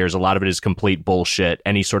smoke and mirrors. A lot of it is complete bullshit.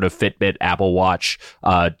 Any sort of Fitbit, Apple Watch,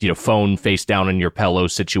 phone face down in your pillow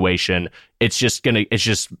situation. It's just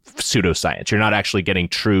pseudoscience. You're not actually getting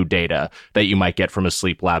true data that you might get from a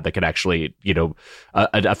sleep lab that could actually,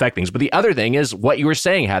 affect things. But the other thing is what you were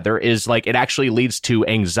saying, Heather, is like it actually leads to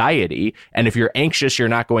anxiety. And if you're anxious, you're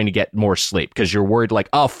not going to get more sleep because you're worried like,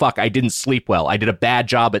 oh, fuck, I didn't sleep well. I did a bad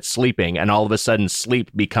job at sleeping. And all of a sudden sleep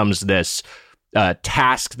becomes this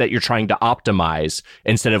task that you're trying to optimize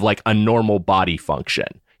instead of like a normal body function.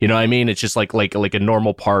 You know what I mean? It's just like a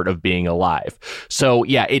normal part of being alive. So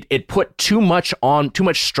yeah, it put too much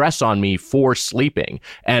stress on me for sleeping.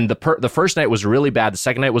 And the first night was really bad. The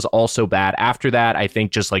second night was also bad. After that, I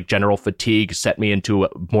think just like general fatigue set me into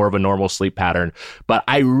more of a normal sleep pattern. But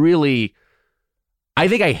I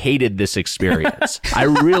think I hated this experience. I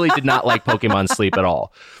really did not like Pokemon Sleep at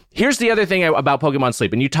all. Here's the other thing about Pokemon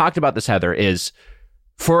Sleep, and you talked about this, Heather, is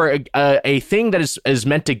for a thing that is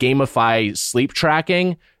meant to gamify sleep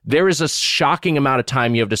tracking, there is a shocking amount of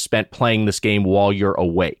time you have to spend playing this game while you're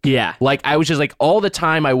awake. Yeah. Like, I was just like, all the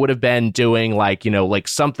time I would have been doing like, like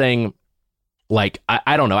something like,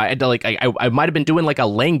 I don't know. I might have been doing like a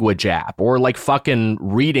language app or like fucking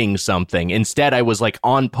reading something. Instead, I was like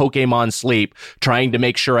on Pokemon Sleep trying to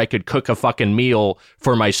make sure I could cook a fucking meal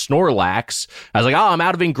for my Snorlax. I was like, oh, I'm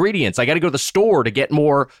out of ingredients. I got to go to the store to get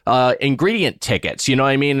more ingredient tickets. You know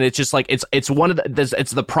what I mean? It's just like, it's one of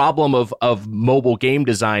it's the problem of mobile game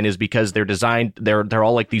design is because they're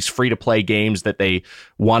all like these free to play games that they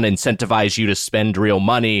want to incentivize you to spend real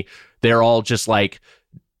money. They're all just like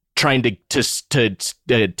trying to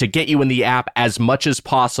get you in the app as much as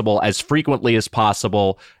possible, as frequently as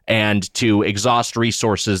possible, and to exhaust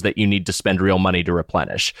resources that you need to spend real money to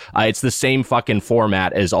replenish. It's the same fucking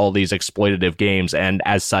format as all these exploitative games, and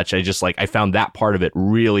as such, I found that part of it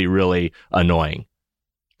really, really annoying.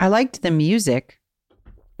 I liked the music.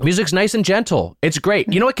 Music's nice and gentle. It's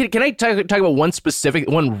great. You know what? Can I talk about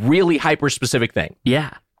one really hyper specific thing?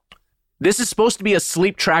 Yeah. This is supposed to be a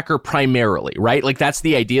sleep tracker primarily, right? Like, that's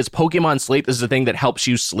the idea. It's Pokemon Sleep. This is a thing that helps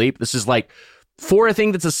you sleep. This is like, for a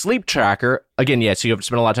thing that's a sleep tracker, again, yeah, so you have to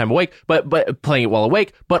spend a lot of time awake, but playing it while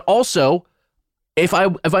awake, but also, if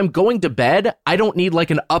I'm going to bed, I don't need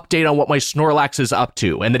like an update on what my Snorlax is up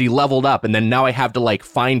to and that he leveled up and then now I have to like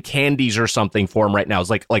find candies or something for him right now. It's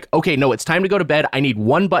like okay, no, it's time to go to bed. I need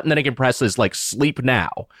one button that I can press is like sleep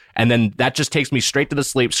now. And then that just takes me straight to the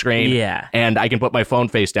sleep screen. Yeah. And I can put my phone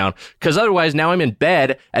face down. Because otherwise now I'm in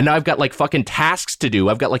bed and now I've got like fucking tasks to do.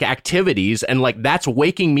 I've got like activities and like that's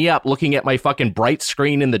waking me up looking at my fucking bright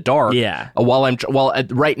screen in the dark. Yeah. While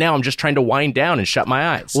right now I'm just trying to wind down and shut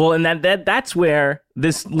my eyes. Well, and that's where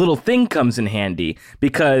this little thing comes in handy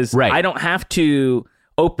because I don't have to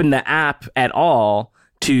open the app at all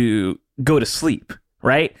to go to sleep,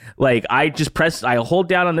 right? Like I hold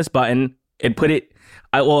down on this button and put it.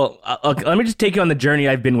 Let me just take you on the journey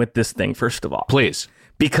I've been with this thing first of all, please,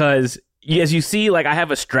 because as you see, like I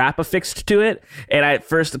have a strap affixed to it, and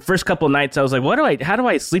the first couple of nights I was like, how do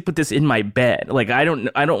I sleep with this in my bed? Like I don't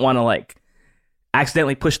want to like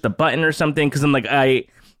accidentally push the button or something because I'm like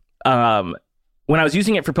when I was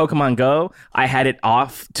using it for Pokemon Go, I had it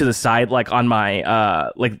off to the side, like on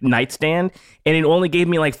my like nightstand, and it only gave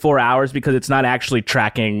me like 4 hours because it's not actually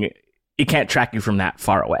tracking. It can't track you from that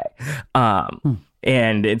far away.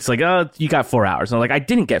 And it's like, oh, you got 4 hours. And I'm like, I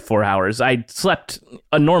didn't get 4 hours. I slept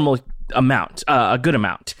a normal amount, a good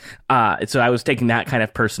amount. So I was taking that kind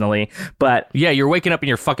of personally. But yeah, you're waking up and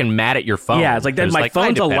you're fucking mad at your phone. Yeah, it's like, then my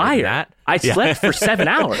phone's a liar. I slept for 7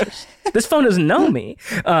 hours. This phone doesn't know me.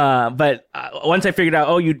 But once I figured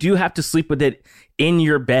out, you do have to sleep with it in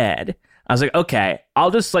your bed, I was like, okay,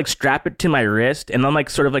 I'll just like strap it to my wrist. And I'm like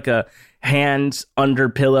sort of like a hands under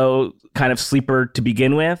pillow kind of sleeper to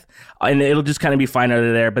begin with. And it'll just kind of be fine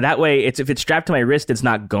under there. But that way, if it's strapped to my wrist, it's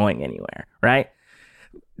not going anywhere, right?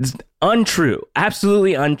 It's untrue.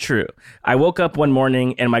 Absolutely untrue. I woke up one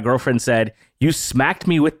morning and my girlfriend said, you smacked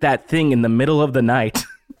me with that thing in the middle of the night.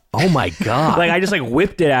 Oh my God. Like I just like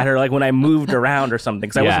whipped it at her like when I moved around or something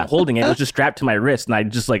because I wasn't holding it. It was just strapped to my wrist and I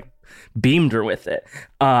just like beamed her with it.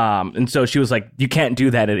 And so she was like, you can't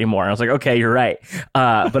do that anymore. I was like, okay, you're right.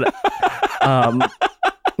 But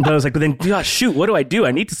I was like, but then shoot, what do I do?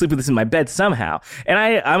 I need to sleep with this in my bed somehow. And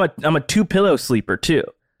I'm a 2-pillow sleeper too.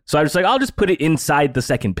 So I was like, I'll just put it inside the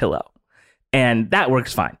second pillow. And that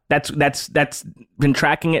works fine. That's been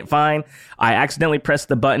tracking it fine. I accidentally pressed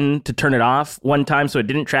the button to turn it off one time, so it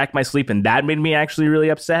didn't track my sleep, and that made me actually really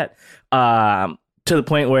upset. To the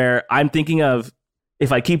point where I'm thinking of,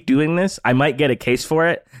 if I keep doing this, I might get a case for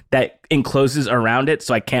it that encloses around it,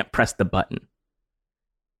 so I can't press the button,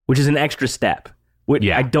 which is an extra step. Which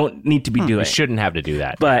I don't need to be doing. You shouldn't have to do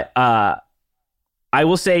that. But I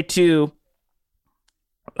will say too,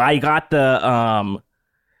 I got the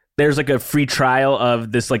there's like a free trial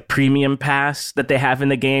of this like premium pass that they have in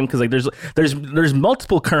the game because like there's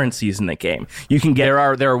multiple currencies in the game. You can get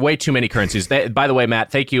there are way too many currencies. By the way,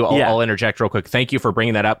 Matt, thank you. I'll interject real quick. Thank you for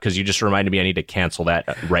bringing that up because you just reminded me I need to cancel that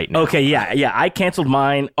right now. Okay, yeah. I canceled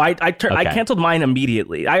mine. I canceled mine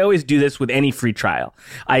immediately. I always do this with any free trial.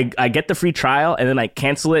 I get the free trial and then I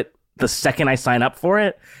cancel it the second I sign up for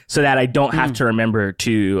it so that I don't have to remember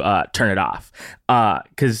to turn it off.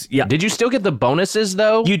 Because did you still get the bonuses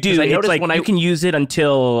though? You do. It's like you can use it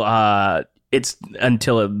until the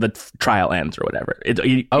trial ends or whatever.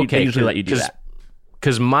 They usually let you do that.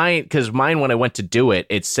 Because mine, when I went to do it,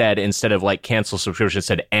 it said, instead of like cancel subscription, it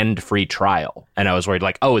said end free trial. And I was worried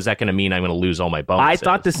like, is that going to mean I'm going to lose all my bonuses? I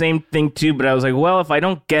thought the same thing too, but I was like, well, if I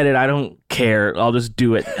don't get it, I don't care. I'll just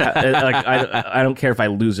do it. I don't care if I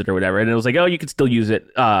lose it or whatever. And it was like, you can still use it.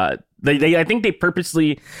 I think they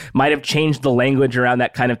purposely might have changed the language around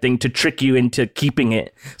that kind of thing to trick you into keeping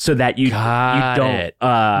it so that you don't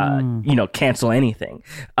cancel anything.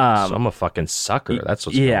 So I'm a fucking sucker. That's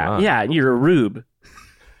what's going on. Yeah, you're a rube.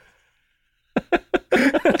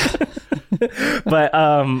 But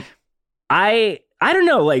I don't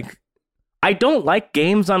know, like I don't like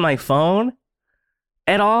games on my phone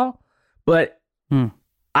at all, but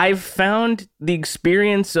I've found the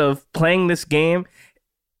experience of playing this game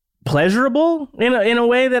pleasurable in a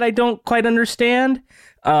way that I don't quite understand.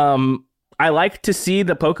 I like to see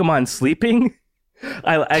the Pokemon sleeping.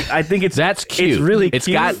 I think that's cute. It's really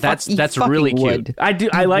cute. That's really cute.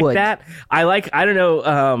 I like that. I don't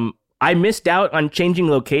know. I missed out on changing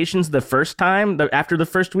locations the first time after the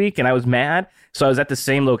first week, and I was mad. So I was at the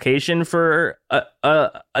same location for an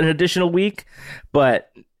additional week.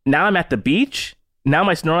 But now I'm at the beach. Now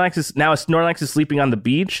Snorlax is sleeping on the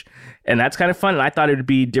beach, and that's kind of fun. And I thought it would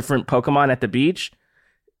be different Pokemon at the beach.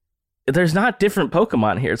 There's not different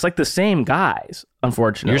Pokemon here. It's like the same guys,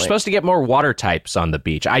 unfortunately. You're supposed to get more water types on the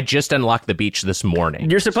beach. I just unlocked the beach this morning.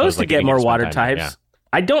 You're supposed to get more water types. Yeah.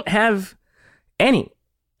 I don't have any.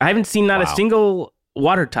 I haven't seen a single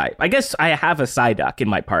water type. I guess I have a Psyduck in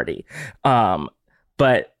my party.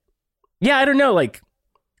 But yeah, I don't know. Like,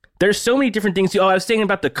 there's so many different things. Oh, I was saying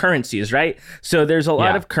about the currencies, right? So there's a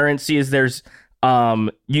lot of currencies. There's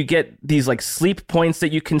you get these like sleep points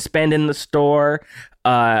that you can spend in the store,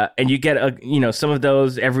 and you get some of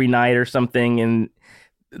those every night or something. And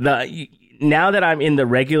now that I'm in the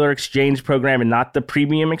regular exchange program and not the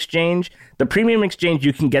premium exchange,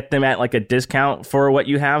 you can get them at like a discount for what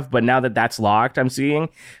you have. But now that that's locked, I'm seeing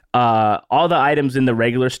all the items in the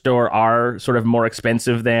regular store are sort of more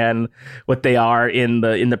expensive than what they are in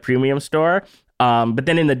the premium store. But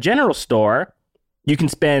then in the general store, you can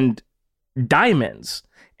spend diamonds,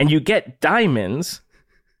 and you get diamonds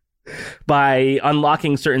by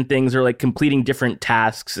unlocking certain things or like completing different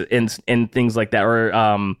tasks and things like that,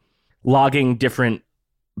 or logging different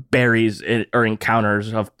berries or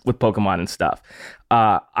encounters with Pokemon and stuff.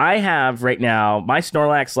 I have right now, my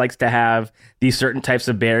Snorlax likes to have these certain types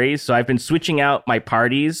of berries, so I've been switching out my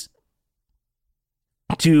parties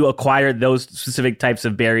to acquire those specific types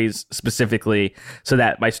of berries specifically, so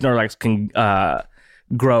that my Snorlax can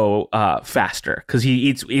grow faster. Because he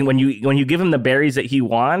eats when you give him the berries that he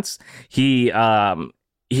wants, he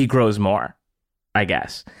grows more, I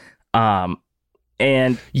guess.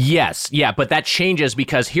 And yes, yeah, but that changes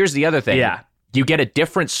because here's the other thing. Yeah. You get a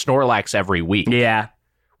different Snorlax every week. Yeah.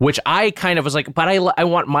 Which I kind of was like, but I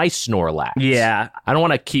want my Snorlax. Yeah. I don't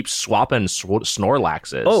want to keep swapping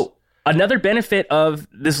Snorlaxes. Oh, another benefit of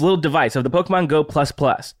this little device, of the Pokemon Go Plus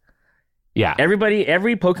Plus. Yeah. Every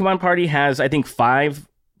Pokemon party has, I think, 5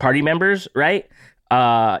 party members, right?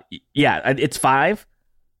 Yeah, it's 5.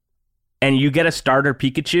 And you get a starter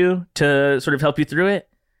Pikachu to sort of help you through it.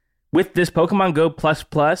 With this Pokemon Go Plus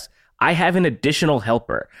Plus, I have an additional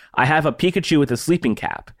helper. I have a Pikachu with a sleeping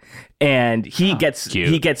cap, and he gets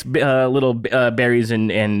little berries and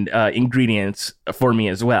ingredients for me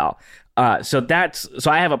as well. So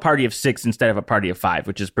I have a party of 6 instead of a party of 5,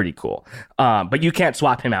 which is pretty cool. But you can't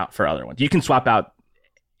swap him out for other ones. You can swap out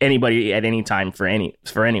anybody at any time for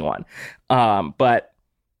anyone. But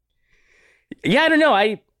yeah, I don't know.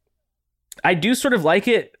 I do sort of like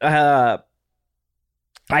it.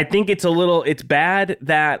 I think it's bad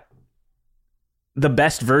that the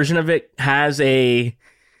best version of it has a,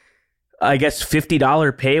 I guess, $50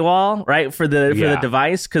 paywall, right, for the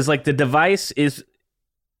device, because like the device is,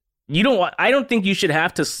 I don't think you should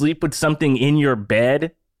have to sleep with something in your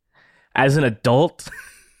bed as an adult.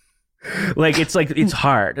 It's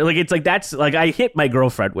hard. That's I hit my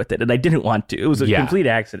girlfriend with it, and I didn't want to. It was a complete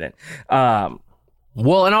accident.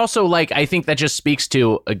 Well, and also, I think that just speaks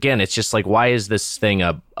to, again, it's just why is this thing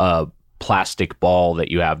a plastic ball that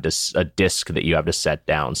you have a disc that you have to set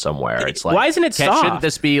down somewhere? It's why isn't it soft? Shouldn't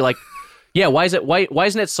this be why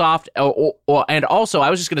isn't it soft? And also, I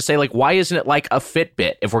was just going to say, why isn't it like a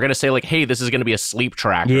Fitbit? If we're going to say, hey, this is going to be a sleep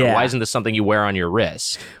tracker, why isn't this something you wear on your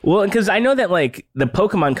wrist? Well, because I know that, the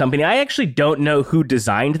Pokemon Company, I actually don't know who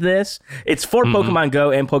designed this. It's for Pokemon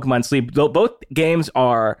Go and Pokemon Sleep. Both games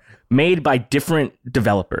are made by different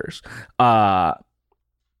developers. Start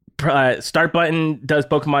Button does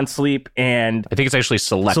Pokemon Sleep, and I think it's actually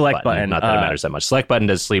Select Button. Not that it matters that much. Select Button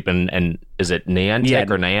does Sleep, and is it Niantic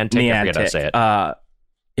or Niantic? I forget how to say it.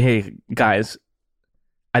 Hey guys,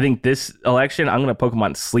 I think this election I'm going to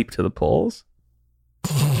Pokemon Sleep to the polls.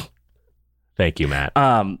 Thank you, Matt.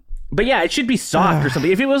 But yeah, it should be soft or something.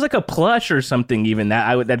 If it was like a plush or something, even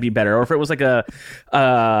that'd be better. Or if it was like a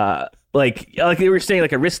like you were saying,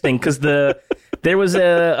 like a wrist thing, because there was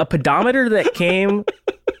a pedometer that came.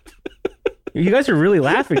 You guys are really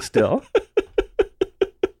laughing still.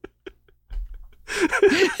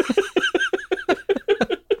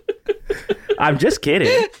 I'm just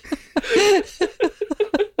kidding.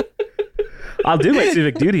 I'll do my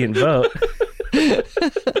civic duty and vote.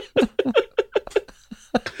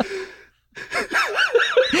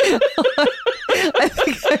 I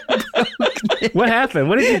think I broke it. What happened?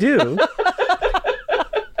 What did you do?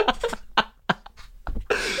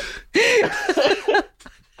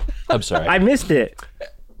 I'm sorry. I missed it.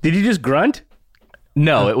 Did you just grunt?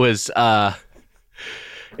 No, it was a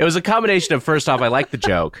combination of, first off, I liked the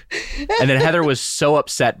joke, and then Heather was so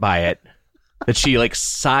upset by it that she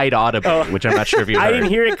sighed audibly, which I'm not sure if you heard. I didn't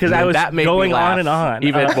hear it because I was going on and on.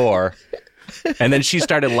 Even more. And then she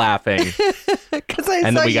started laughing.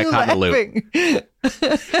 And then we got caught in the loop.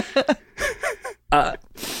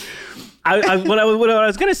 What I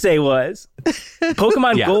was going to say was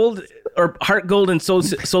Pokemon Gold or Heart Gold and Soul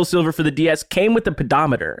Silver for the DS came with a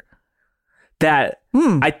pedometer that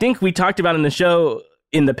I think we talked about in the show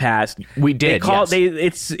in the past. We did.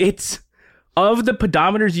 It's of the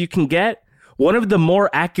pedometers you can get, one of the more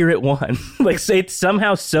accurate ones. Like, say it's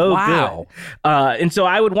somehow so Wow. good. And so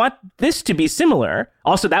I would want this to be similar.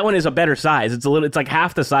 Also, that one is a better size. It's like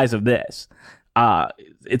half the size of this.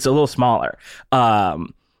 It's a little smaller.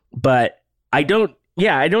 But I don't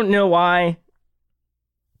know why.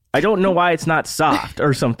 I don't know why it's not soft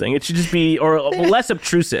or something. It should just be or less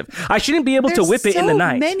obtrusive. I shouldn't be able to whip it in the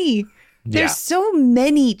night. There's so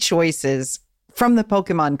many choices from the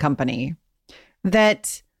Pokemon Company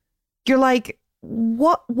that you're like,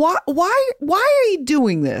 what? Why are you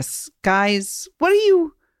doing this, guys?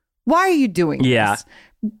 Why are you doing this?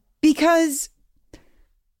 Because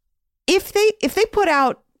if they put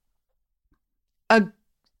out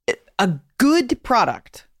a good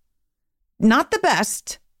product, not the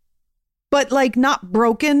best, but like not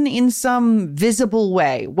broken in some visible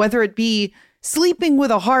way, whether it be sleeping with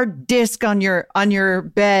a hard disk on your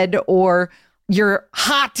bed or your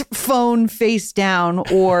hot phone face down,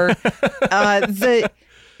 or the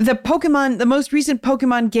Pokemon, the most recent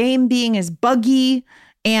Pokemon game being as buggy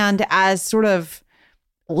and as sort of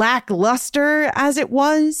lackluster as it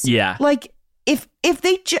was. Yeah. Like if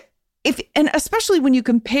and especially when you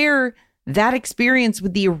compare that experience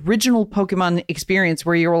with the original Pokemon experience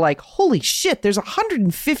where you were like, holy shit, there's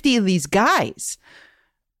 150 of these guys.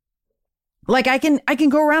 Like I can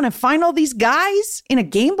go around and find all these guys in a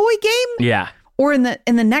Game Boy game. Yeah. Or in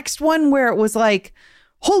the next one where it was like,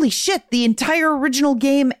 holy shit, the entire original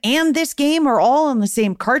game and this game are all on the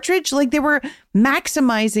same cartridge. Like they were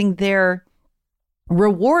maximizing their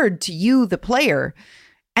reward to you, the player.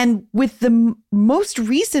 And with the most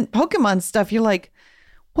recent Pokemon stuff, you're like,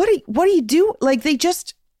 what do you do? Like they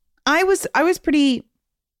just, I was a pretty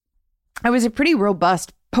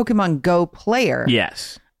robust Pokemon Go player.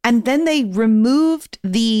 Yes. And then they removed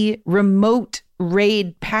the remote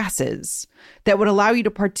raid passes that would allow you to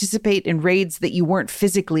participate in raids that you weren't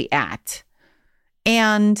physically at.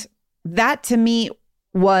 And that to me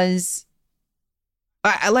was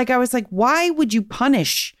I was like, why would you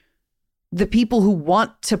punish the people who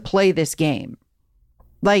want to play this game?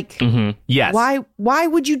 Like, yes. Why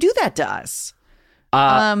would you do that to us?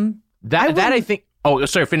 I think. Oh,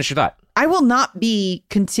 sorry. Finish your thought. I will not be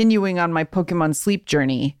continuing on my Pokemon Sleep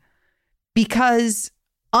journey because,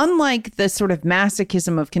 unlike the sort of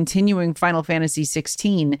masochism of continuing Final Fantasy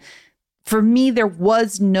 16, for me there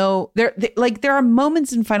was no there. There are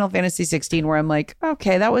moments in Final Fantasy 16 where I'm like,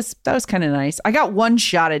 okay, that was kind of nice. I got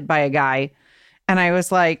one-shotted by a guy, and I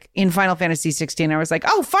was like, in Final Fantasy 16, I was like,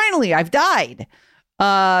 oh, finally, I've died.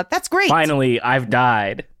 That's great. Finally, I've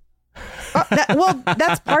died.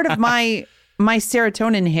 That's part of my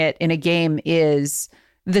serotonin hit in a game is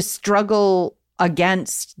the struggle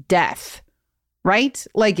against death, right?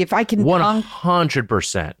 Like if I can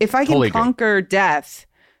 100%. If I can totally conquer death,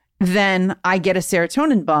 then I get a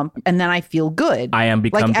serotonin bump and then I feel good. I am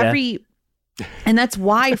become death. And that's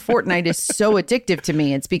why Fortnite is so addictive to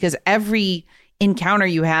me. It's because every encounter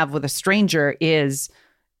you have with a stranger is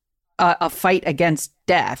a fight against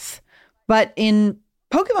death. But in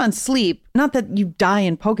Pokemon Sleep, not that you die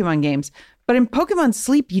in Pokemon games, but in Pokemon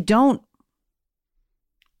Sleep, you don't.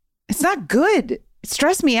 It's not good. It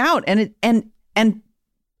stressed me out, and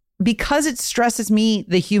because it stresses me,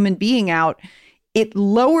 the human being, out, it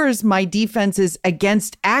lowers my defenses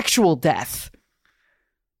against actual death.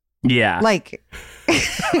 Yeah, like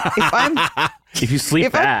if you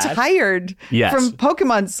sleep bad, I'm tired from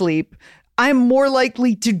Pokemon Sleep, I'm more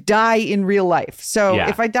likely to die in real life. So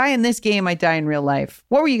if I die in this game, I die in real life.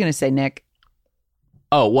 What were you going to say, Nick?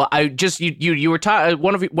 Oh, well, I just, you were talking,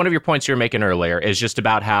 one of your points you were making earlier is just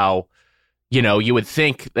about how, you would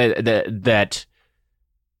think that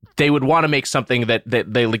they would want to make something that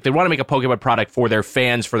they want to make a Pokemon product for their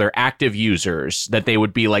fans, for their active users that they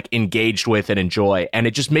would be like engaged with and enjoy. And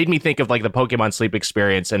it just made me think of like the Pokemon Sleep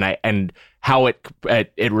experience and how it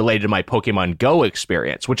related to my Pokemon Go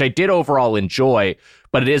experience, which I did overall enjoy,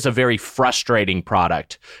 but it is a very frustrating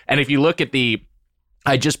product. And if you look at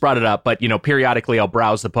I just brought it up, but periodically I'll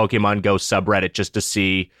browse the Pokemon Go subreddit just to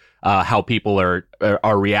see how people are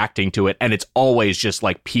reacting to it, and it's always just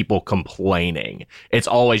like people complaining. It's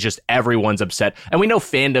always just everyone's upset, and we know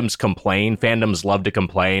fandoms complain. Fandoms love to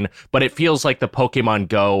complain, but it feels like the Pokemon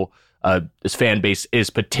Go this fan base is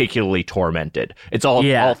particularly tormented. It's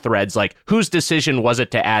all threads like, whose decision was it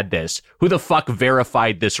to add this? Who the fuck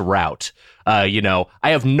verified this route? I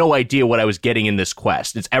have no idea what I was getting in this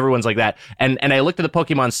quest. It's everyone's like that. And I looked at the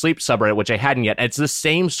Pokemon Sleep subreddit, which I hadn't yet. And it's the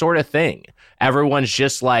same sort of thing. Everyone's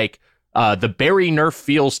just like, the berry nerf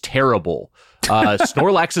feels terrible.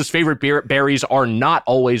 Snorlax's favorite berries are not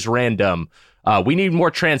always random. We need more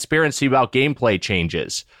transparency about gameplay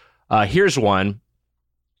changes. Here's one.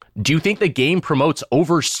 do you think the game promotes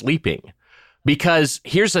oversleeping? Because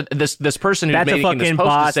here's this person who's that's a making this fucking post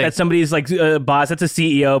boss. saying, That's somebody's like boss. That's a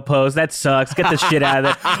CEO post. That sucks. Get the shit out of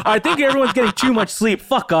there. I think everyone's getting too much sleep.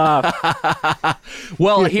 Fuck off.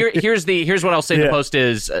 well, here's what I'll say.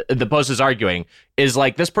 The post is arguing is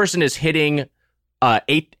like this person is hitting 8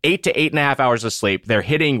 to 8.5 hours of sleep. They're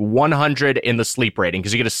hitting 100 in the sleep rating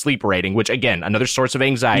because you get a sleep rating, which again, another source of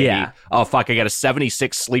anxiety. Yeah. Oh fuck, I got a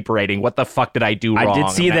 76 sleep rating. What the fuck did I do wrong? I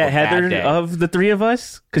did see that, Heather, of the three of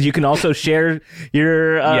us, because you can also share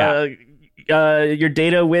your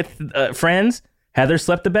data with friends. Heather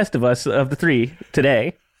slept the best of us of the three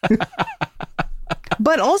today.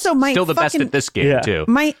 But also still the best at this game too.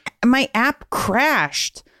 My app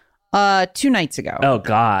crashed 2 nights ago. Oh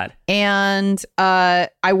God. And I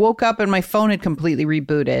woke up and my phone had completely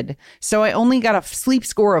rebooted. So I only got a sleep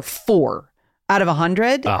score of 4 out of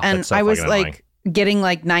 100. And so I was annoying. like getting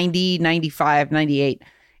like 90, 95, 98.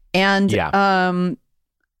 And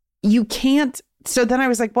you can't. So then I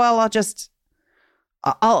was like, well,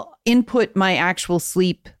 I'll input my actual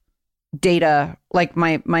sleep data, like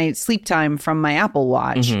my sleep time from my Apple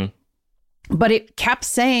Watch. Mm-hmm. But it kept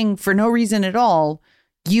saying for no reason at all,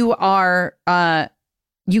 you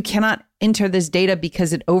cannot enter this data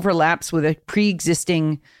because it overlaps with a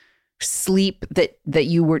pre-existing sleep that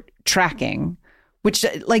you were tracking, which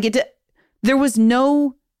it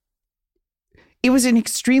was an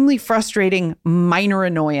extremely frustrating minor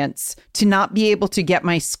annoyance to not be able to get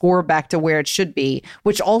my score back to where it should be,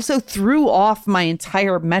 which also threw off my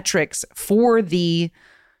entire metrics for the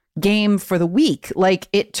game for the week. Like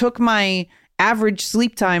it took my average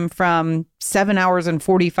sleep time from 7 hours and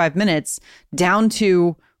 45 minutes down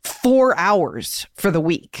to 4 hours for the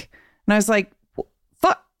week. And I was like,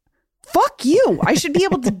 fuck you. I should be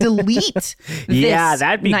able to delete this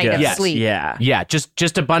that'd be night good. of sleep. Yeah,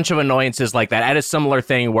 just a bunch of annoyances like that. I had a similar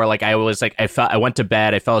thing where like I went to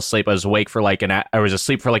bed, I fell asleep, I was awake for like I was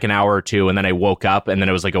asleep for like an hour or two, and then I woke up, and then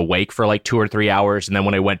I was like awake for like 2 or 3 hours, and then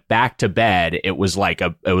when I went back to bed, it was like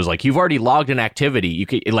you've already logged an activity. You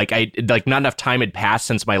could not enough time had passed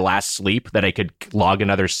since my last sleep that I could log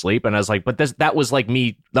another sleep, and I was like, but that was like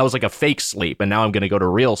a fake sleep, and now I'm going to go to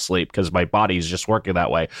real sleep because my body's just working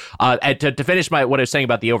that way. And to finish what I was saying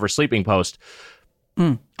about the oversleeping post,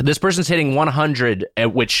 this person's hitting 100,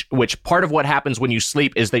 which part of what happens when you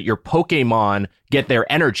sleep is that your Pokemon get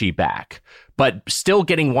their energy back. But still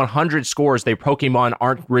getting 100 scores, their Pokemon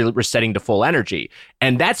aren't really resetting to full energy.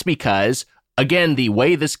 And that's because, again, the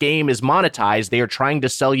way this game is monetized, they are trying to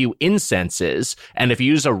sell you incenses. And if you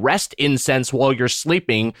use a rest incense while you're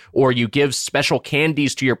sleeping, or you give special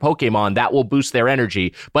candies to your Pokemon, that will boost their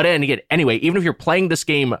energy. But anyway, even if you're playing this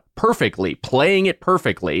game playing it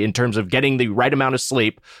perfectly in terms of getting the right amount of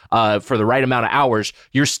sleep for the right amount of hours,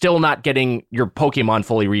 you're still not getting your Pokemon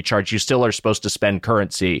fully recharged. You still are supposed to spend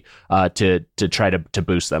currency to try to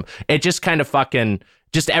boost them. It just kind of fucking...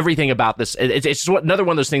 Just everything about this. It's just another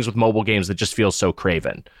one of those things with mobile games that just feels so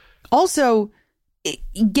craven. Also,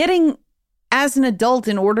 getting as an adult,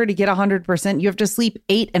 in order to get 100%, you have to sleep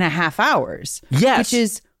 8.5 hours. Yes. Which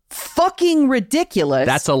is fucking ridiculous.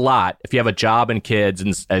 That's a lot if you have a job and kids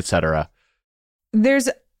and etc. There's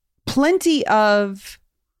plenty of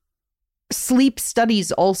sleep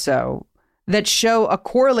studies also that show a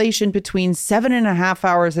correlation between 7.5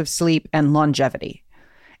 hours of sleep and longevity.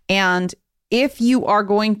 And if you are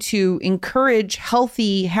going to encourage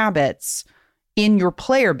healthy habits in your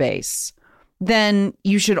player base, then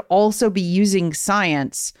you should also be using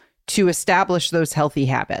science to establish those healthy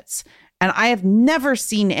habits. And I have never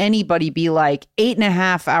seen anybody be like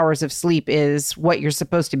 8.5 hours of sleep is what you're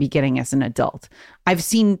supposed to be getting as an adult. I've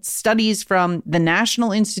seen studies from the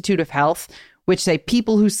National Institute of Health, which say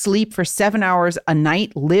people who sleep for 7 hours a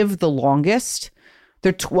night live the longest.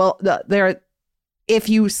 If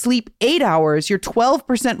you sleep 8 hours, you're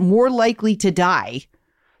 12% more likely to die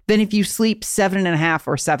than if you sleep 7.5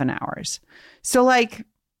 or 7 hours. So, like,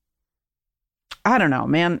 I don't know,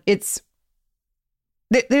 man.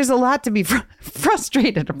 There's a lot to be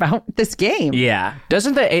frustrated about this game. Yeah.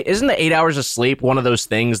 Isn't the 8 hours of sleep one of those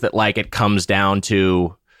things that like it comes down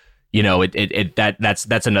to, you know,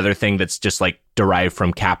 that's another thing that's just like derived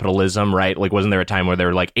from capitalism, right? Like, wasn't there a time where there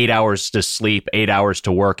were like 8 hours to sleep, 8 hours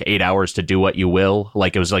to work, 8 hours to do what you will?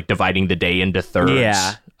 Like, it was like dividing the day into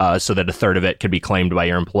thirds, so that a third of it could be claimed by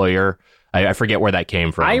your employer. I forget where that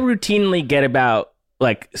came from. I routinely get about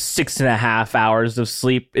like 6.5 hours of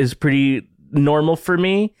sleep is pretty normal for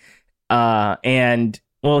me. And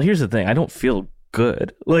well, here's the thing: I don't feel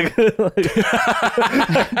good. Like I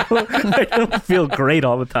don't feel great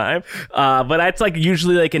all the time. But that's like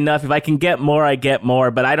usually like enough. If I can get more, I get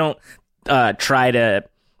more. But I don't try to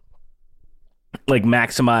like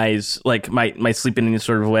maximize like my sleep in any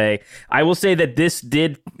sort of way. I will say that this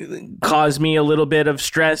did cause me a little bit of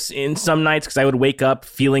stress in some nights because I would wake up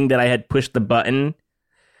feeling that I had pushed the button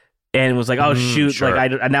and was like, oh shoot, sure.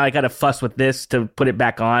 like now I got to fuss with this to put it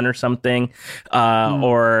back on or something,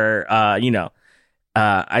 or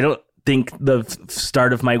I don't think the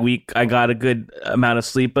start of my week I got a good amount of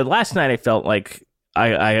sleep, but last night I felt like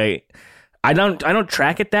I don't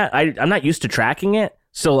track it that I'm not used to tracking it.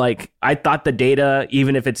 So like I thought the data,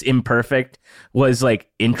 even if it's imperfect, was like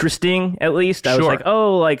interesting at least. I was like,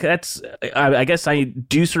 oh, like that's I guess I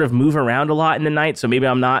do sort of move around a lot in the night, so maybe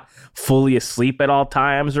I'm not fully asleep at all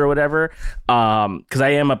times or whatever. Because I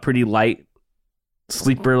am a pretty light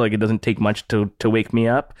sleeper, like it doesn't take much to wake me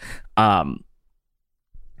up.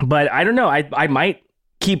 But I don't know. I might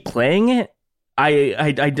keep playing it.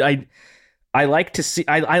 I like to see.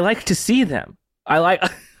 I like to see them. I like.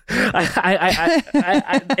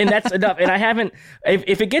 And that's enough. And I haven't.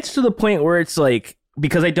 If it gets to the point where it's like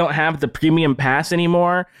because I don't have the premium pass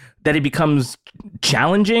anymore, that it becomes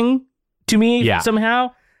challenging to me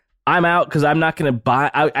somehow. I'm out because I'm not going to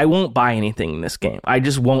buy. I won't buy anything in this game. I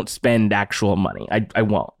just won't spend actual money. I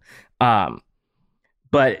won't.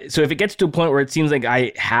 But so if it gets to a point where it seems like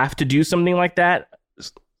I have to do something like that,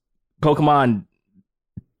 Pokemon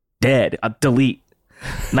dead. Delete.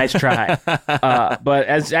 Nice try. But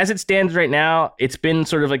as it stands right now, it's been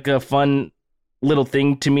sort of like a fun little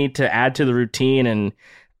thing to me to add to the routine. And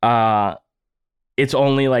it's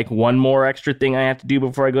only like one more extra thing I have to do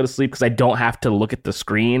before I go to sleep because I don't have to look at the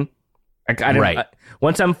screen.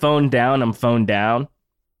 Once I'm phoned down, I'm phoned down.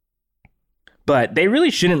 But they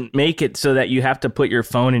really shouldn't make it so that you have to put your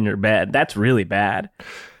phone in your bed. That's really bad.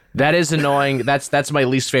 That is annoying. That's my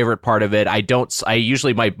least favorite part of it. I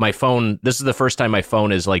usually my phone, this is the first time my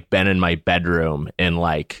phone has like been in my bedroom in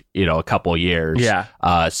like, a couple years. Yeah.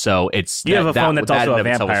 So it's you have a phone that's also a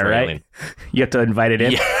vampire, right? You have to invite it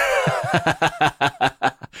in.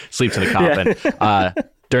 Yeah. Sleeps in a coffin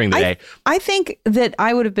during the day. I think that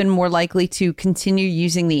I would have been more likely to continue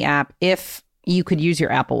using the app if you could use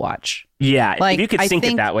your Apple Watch. Yeah, like, if you could sync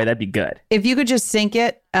it that way, that'd be good. If you could just sync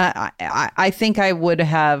it, I think I would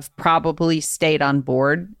have probably stayed on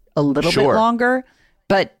board a little bit longer.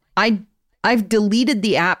 But I've deleted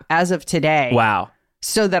the app as of today. Wow.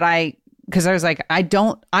 So that because I was like,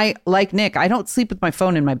 like Nick, I don't sleep with my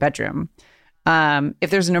phone in my bedroom.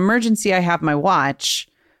 If there's an emergency, I have my watch.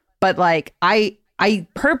 But like, I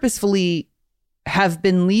purposefully have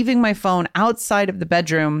been leaving my phone outside of the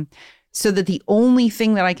bedroom so that the only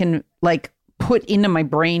thing that I can like put into my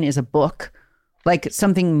brain is a book, like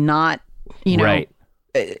something not,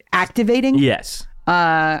 activating. Yes.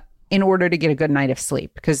 In order to get a good night of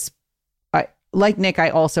sleep. Because like Nick, I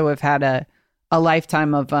also have had a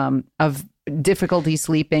lifetime of difficulty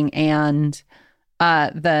sleeping, and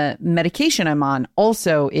the medication I'm on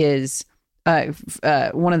also is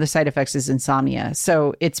one of the side effects is insomnia.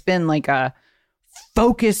 So it's been like a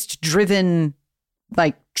focused, driven,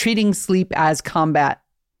 like treating sleep as combat,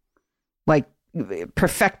 like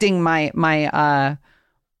perfecting my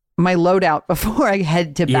loadout before I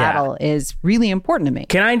head to battle is really important to me.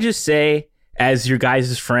 Can I just say, as your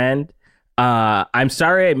guys' friend, I'm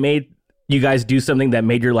sorry I made you guys do something that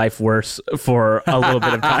made your life worse for a little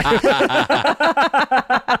bit of time.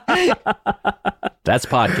 That's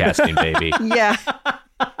podcasting, baby. Yeah.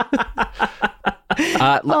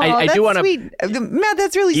 I do want to. Matt,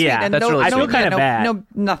 that's really sweet. Yeah, and that's really sweet. I feel kind of bad. No,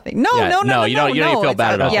 nothing. No. You don't even feel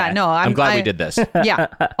bad at all. Yeah, no. I'm glad we did this. Yeah,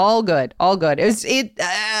 all good. I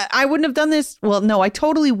wouldn't have done this. Well, no, I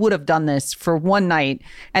totally would have done this for one night,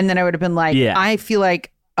 and then I would have been like, I feel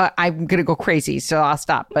like I'm gonna go crazy, so I'll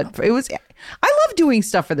stop. But I love doing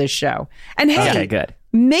stuff for this show, and hey, good.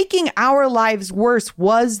 Making our lives worse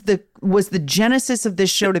was the genesis of this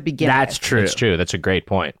show to begin with. That's true. That's true. That's a great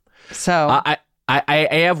point. So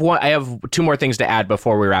I have two more things to add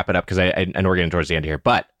before we wrap it up because I know we're getting towards the end here.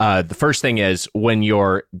 But the first thing is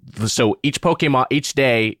so each Pokemon each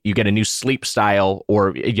day you get a new sleep style,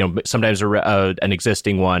 or sometimes an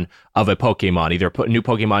existing one of a Pokemon. Either a new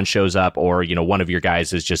Pokemon shows up, or one of your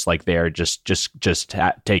guys is just like there, just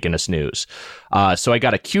taking a snooze. So I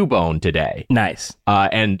got a Cubone today. Nice.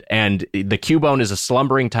 And the Cubone is a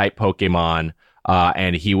slumbering type Pokemon.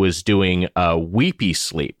 And he was doing a weepy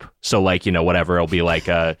sleep. So like, whatever, it'll be like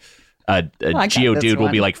a Geodude will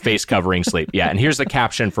be like face covering sleep. Yeah. And here's the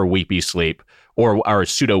caption for weepy sleep, or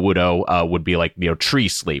Sudowoodo would be like, tree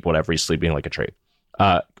sleep, whatever. He's sleeping like a tree.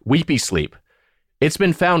 Weepy sleep. It's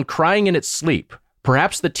been found crying in its sleep.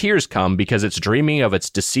 Perhaps the tears come because it's dreaming of its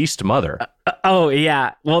deceased mother. Oh,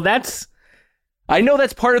 yeah. Well, I know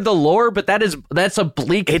that's part of the lore, but that's a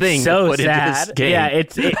bleak thing so to put sad. into this game. Yeah,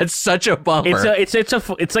 it's such a bummer.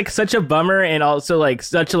 It's like such a bummer, and also like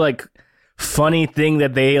such a like funny thing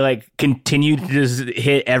that they like continue to just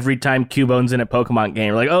hit every time Cubone's in a Pokemon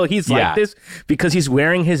game. Like, oh, he's like this because he's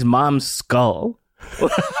wearing his mom's skull.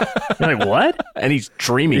 You're like, what? And he's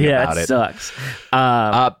dreaming about it. It sucks.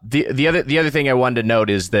 The other thing I wanted to note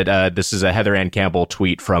is that this is a Heather Ann Campbell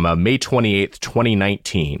tweet from May 28th,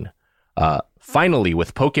 2019. Finally,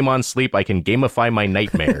 with Pokemon Sleep, I can gamify my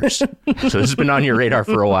nightmares. So this has been on your radar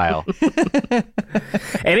for a while.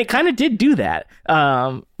 And it kind of did do that.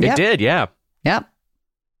 It did, yeah. Yep.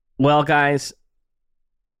 Well, guys,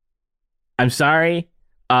 I'm sorry,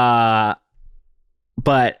 but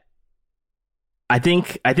I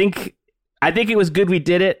think it was good we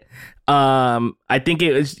did it. I think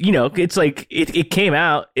it was, it's like it came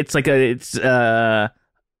out. It's like it's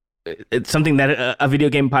something that a video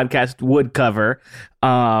game podcast would cover.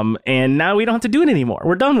 And now we don't have to do it anymore.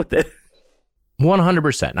 We're done with it.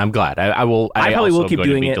 100%. I'm glad. I will. I probably will keep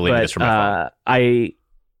doing it, but this from my phone.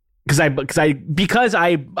 because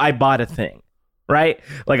I bought a thing, right?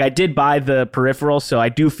 Like I did buy the peripheral, so I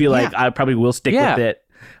do feel like I probably will stick with it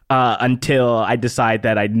until I decide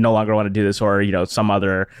that I no longer want to do this, or some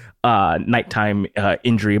other nighttime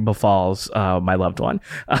injury befalls my loved one.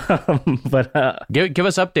 But give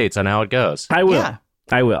us updates on how it goes. I will. Yeah.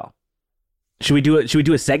 I will. Should we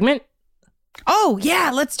do a segment? Oh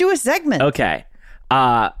yeah, let's do a segment. Okay.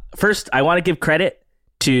 First, I want to give credit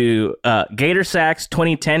to Gator Sacks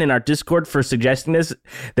 2010 in our Discord for suggesting this.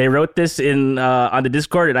 They wrote this in on the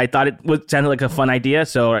Discord, and I thought it sounded like a fun idea,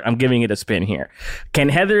 so I'm giving it a spin here. Can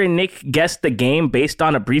Heather and Nick guess the game based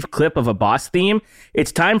on a brief clip of a boss theme?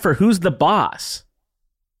 It's time for Who's the Boss?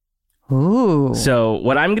 Ooh. So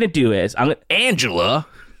what I'm going to do is Angela,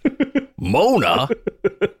 Mona.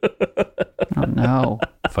 Oh no.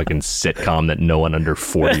 Fucking sitcom that no one under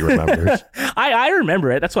 40 remembers. I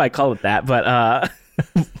remember it. That's why I call it that. But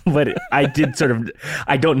but I did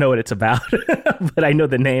I don't know what it's about, but I know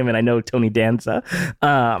the name and I know Tony Danza.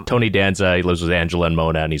 Tony Danza, he lives with Angela and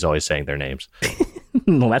Mona, and he's always saying their names.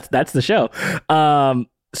 Well, that's the show.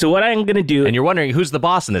 So what I'm going to do... And you're wondering, who's the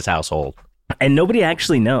boss in this household? And nobody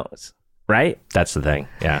actually knows, right? That's the thing,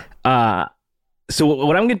 yeah. So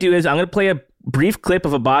what I'm going to do is I'm going to play a brief clip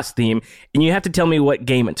of a boss theme, and you have to tell me what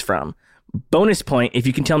game it's from. Bonus point if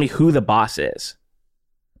you can tell me who the boss is.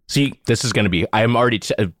 So this is going to be... I'm already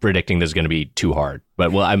predicting this is going to be too hard,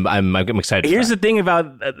 but I'm excited. Here's the thing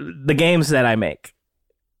about the games that I make.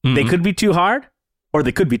 Mm-hmm. They could be too hard, or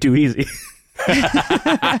they could be too easy.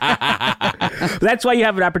 That's why you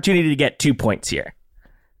have an opportunity to get 2 points here.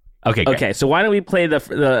 Okay. Great. Okay. So why don't we play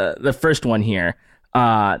the first one here?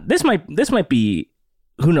 This might be.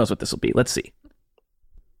 Who knows what this will be? Let's see.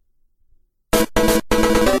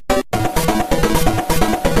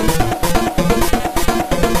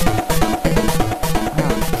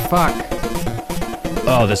 Fuck.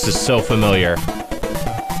 Oh, this is so familiar.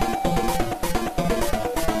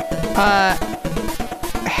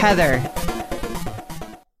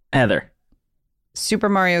 Heather. Super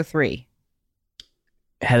Mario 3.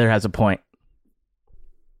 Heather has a point.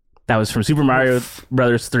 That was from Super Mario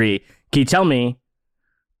Brothers 3. Can you tell me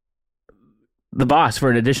the boss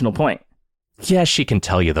for an additional point? Yeah, she can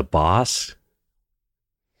tell you the boss.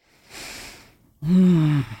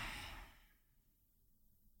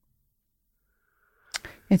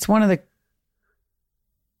 It's one of the...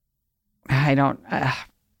 I don't...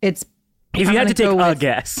 it's... If you had to take a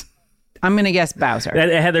guess. I'm going to guess Bowser.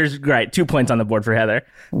 Heather's right. 2 points on the board for Heather.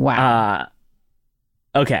 Wow.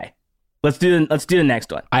 Okay. Let's do the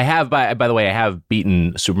next one. I have, by the way, I have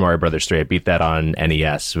beaten Super Mario Brothers 3. I beat that on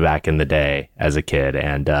NES back in the day as a kid,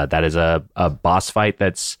 and that is a boss fight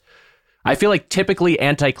that's, I feel like, typically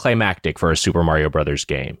anticlimactic for a Super Mario Brothers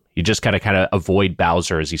game. You just kind of avoid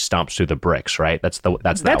Bowser as he stomps through the bricks, right? That's one.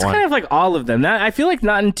 That's kind of like all of them. I feel like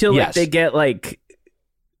not until they get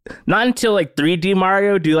not until 3D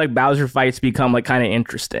Mario do Bowser fights become kind of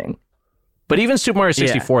interesting. But even Super Mario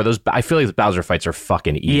 64, those I feel like the Bowser fights are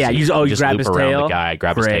fucking easy. Yeah, you just grab loop his around tail, the guy,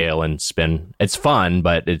 grab his tail, and spin. It's fun,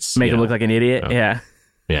 but it's make him look like an idiot. Yeah.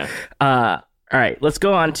 All right, let's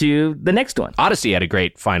go on to the next one. Odyssey had a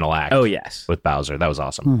great final act. Oh yes, with Bowser, that was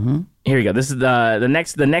awesome. Mm-hmm. Here we go. This is the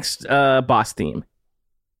next boss theme.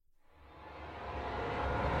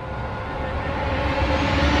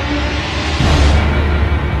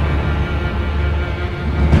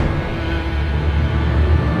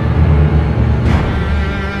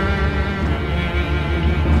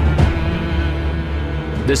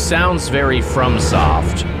 This sounds very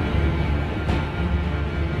FromSoft,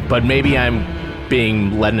 but maybe I'm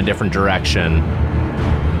being led in a different direction.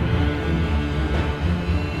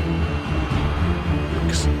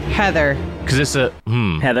 Heather. Because it's a...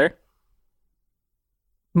 Heather?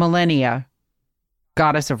 Millennia.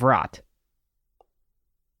 Goddess of Rot.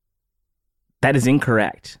 That is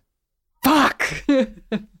incorrect. Fuck!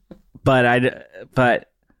 But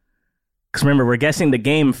because remember, we're guessing the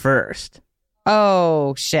game first.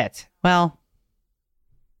 Oh, shit. Well,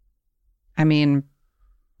 I mean,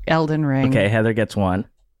 Elden Ring. Okay, Heather gets one.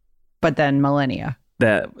 But then Millennia.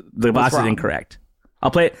 The boss is wrong? incorrect.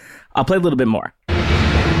 I'll play a little bit more.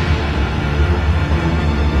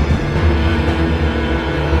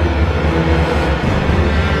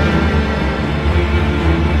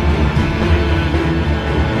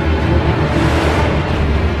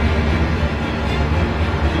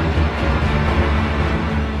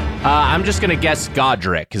 I'm just going to guess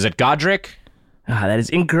Godric. Is it Godric? That is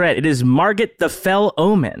incorrect. It is Margit the Fell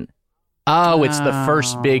Omen. Oh, it's the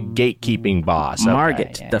first big gatekeeping boss. Okay.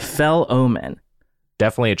 Margit the Fell Omen.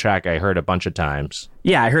 Definitely a track I heard a bunch of times.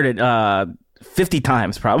 Yeah, I heard it 50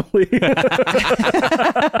 times probably.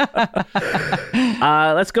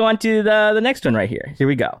 Let's go on to the next one right here. Here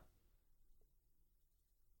we go.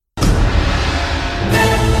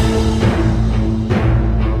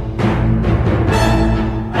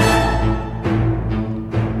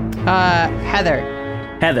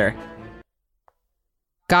 Heather.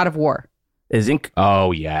 God of War.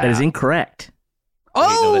 Oh yeah, that is incorrect.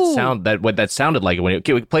 Oh, wait, no, that sounded like it.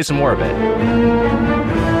 Okay, we can play some more of it.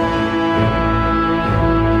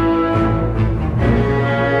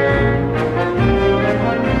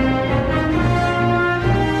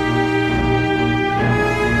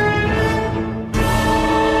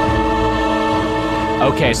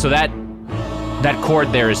 Okay, so that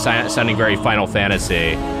chord there is sounding very Final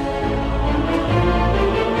Fantasy.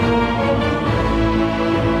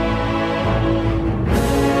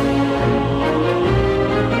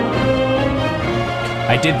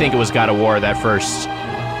 I did think it was God of War, that first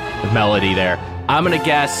melody there. I'm going to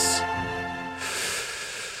guess...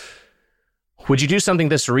 Would you do something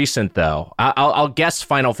this recent, though? I'll guess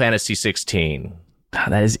Final Fantasy 16.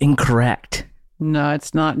 That is incorrect. No,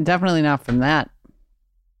 it's not. Definitely not from that.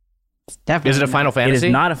 It's definitely Is it a Final Fantasy? It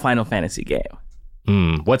is not a Final Fantasy game.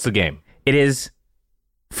 What's the game? It is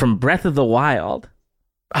from Breath of the Wild.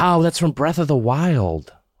 Oh, that's from Breath of the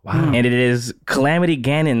Wild. Wow. And it is Calamity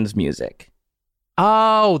Ganon's music.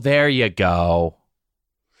 Oh, there you go.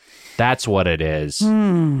 That's what it is.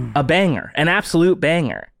 A banger, an absolute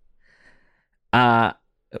banger. But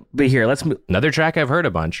here, let's move. Another track I've heard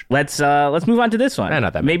a bunch. Let's move on to this one.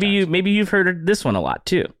 Not that many maybe you've heard this one a lot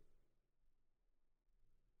too.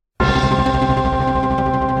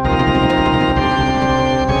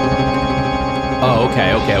 Oh,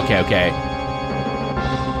 okay.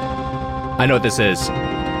 I know what this is.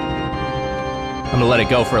 I'm gonna let it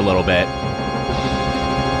go for a little bit.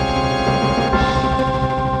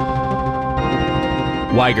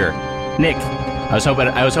 Weiger. Nick. I was hoping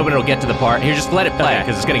it'll get to the part. Here, just let it play,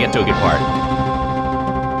 because it's gonna get to a good part.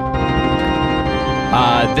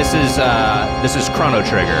 This is Chrono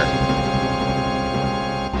Trigger.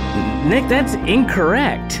 Nick, that's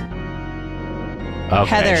incorrect. Okay,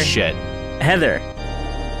 Heather. shit. Heather.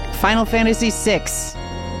 Final Fantasy VI.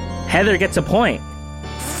 Heather gets a point.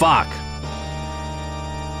 Fuck.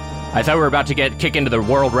 I thought we were about to kick into the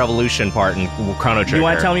World Revolution part in Chrono Trigger. You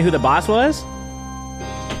want to tell me who the boss was?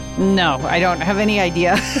 No, I don't have any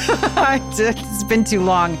idea. It's been too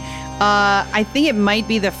long. I think it might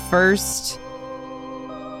be the first.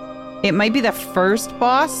 It might be the first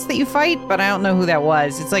boss that you fight, but I don't know who that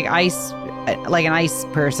was. It's like an ice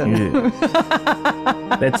person.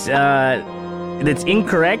 That's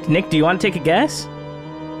incorrect. Nick, do you want to take a guess?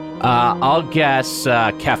 I'll guess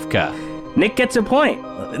Kefka. Nick gets a point.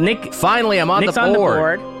 Nick, finally, I'm on Nick's the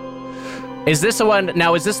board. Is this the one?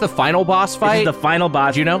 Now, is this the final boss fight? This is the final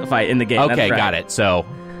boss fight in the game. Okay, That's right. got it. So,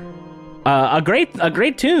 a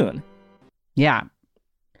great tune. Yeah.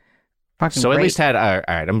 Fucking so great. at least had all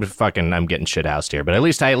right. I'm getting shit housed here, but at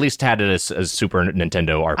least had it as Super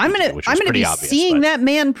Nintendo RPG, which was pretty obvious. Seeing that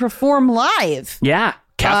man perform live. Yeah,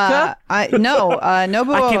 Kefka. Nobuo I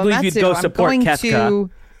can't believe you'd Uematsu. go support Kefka.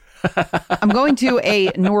 I'm going to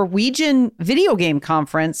a Norwegian video game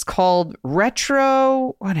conference called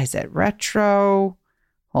Retro. What is it? Retro.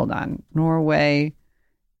 Hold on. Norway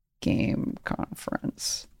Game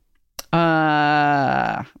Conference.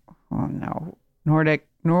 Oh no.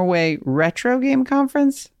 Norway Retro Game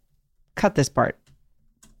Conference. Cut this part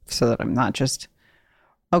so that I'm not just.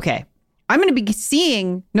 Okay. I'm going to be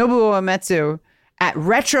seeing Nobuo Uematsu at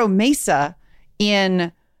Retro Mesa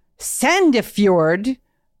in Sandefjord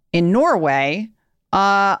in Norway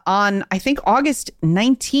on, I think, August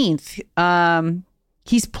 19th.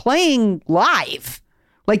 He's playing live.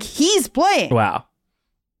 Like, he's playing. Wow.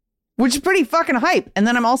 Which is pretty fucking hype. And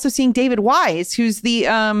then I'm also seeing David Wise, who's the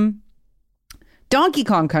Donkey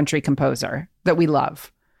Kong Country composer that we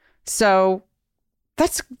love. So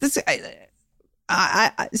that's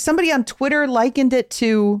somebody on Twitter likened it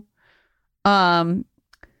to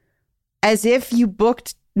as if you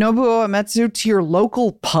booked Nobuo Uematsu to your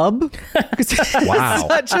local pub. Wow.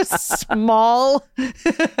 Such a small.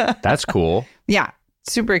 That's cool. Yeah.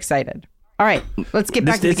 Super excited. All right. Let's get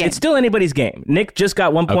back to the game. It's still anybody's game. Nick just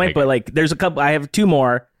got 1 point, but like there's a couple. I have 2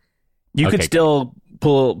 more. You could still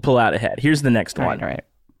pull out ahead. Here's the next one. All right.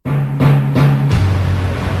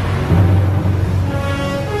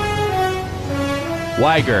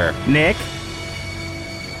 Weiger. Nick.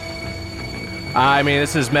 I mean,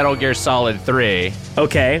 this is Metal Gear Solid 3.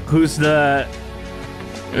 Okay. Who's the...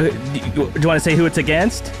 do you want to say who it's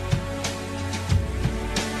against?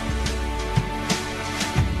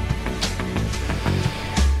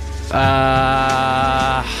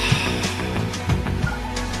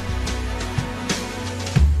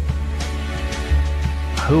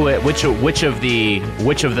 Which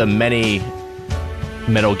of the many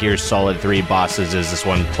Metal Gear Solid 3 bosses is this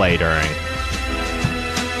one play during?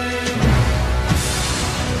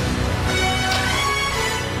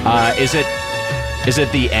 Is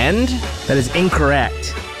it the end? That is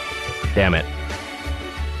incorrect. Damn it.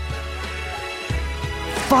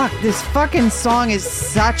 Fuck, this fucking song is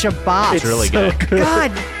such a bop. It's really so good.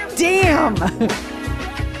 God damn.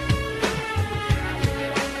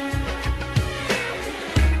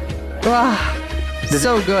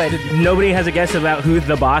 So good. Nobody has a guess about who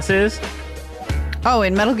the boss is? Oh,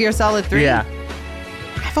 in Metal Gear Solid 3? Yeah.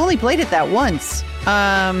 I've only played it that once.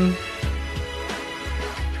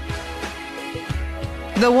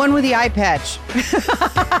 The one with the eye patch.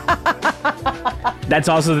 That's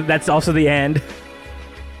also the end.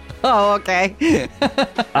 Oh, okay.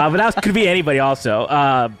 But that could be anybody also.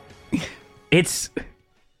 I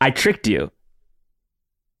tricked you.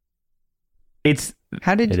 It's the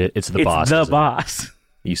boss. It's the boss.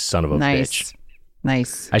 You son of a bitch.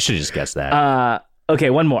 Nice. I should have just guessed that.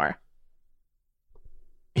 Okay, one more.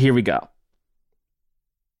 Here we go.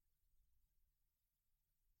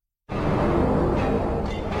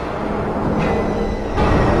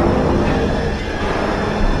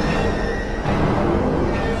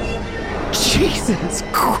 Jesus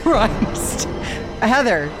Christ.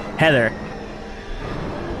 Heather.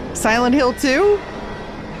 Silent Hill 2?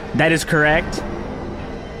 That is correct.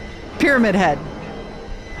 Pyramid Head.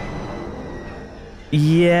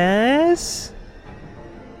 Yes.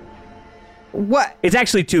 What? It's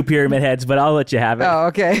actually 2 pyramid heads, but I'll let you have it. Oh,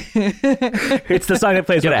 okay. It's the song that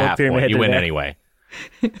plays with both pyramid heads. You win there. anyway.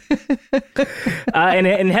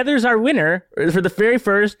 And Heather's our winner for the very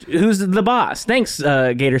first Who's the Boss. Thanks,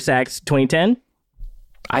 Gator Sacks 2010.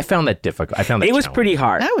 I found that difficult. It was It was pretty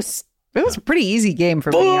hard. It was a pretty easy game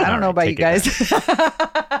for me. I don't know about you guys.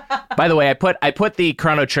 By the way, I put the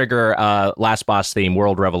Chrono Trigger last boss theme,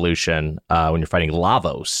 World Revolution, when you're fighting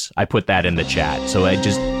Lavos. I put that in the chat. So I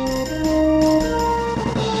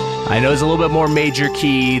know it's a little bit more major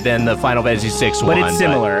key than the Final Fantasy VI one. But it's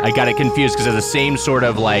similar. I got it confused because they're the same sort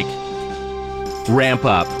of like ramp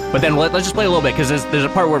up. But then let's just play a little bit because there's a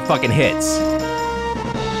part where it fucking hits.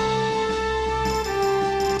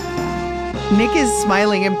 Nick is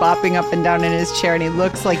smiling and bopping up and down in his chair, and he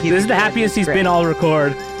looks like he's... This is the happiest he's been all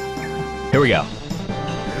record. Here we go.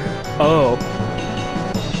 Oh.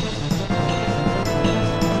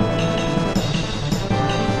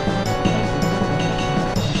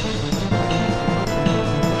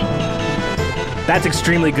 That's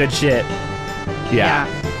extremely good shit. Yeah.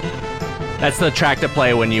 That's the track to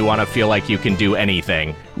play when you want to feel like you can do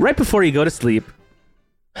anything. Right before you go to sleep.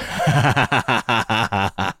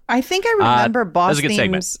 I think I remember boss that was a good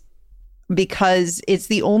themes segment. because it's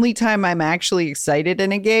the only time I'm actually excited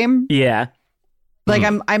in a game. Yeah. Like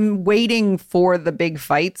I'm waiting for the big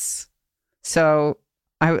fights. So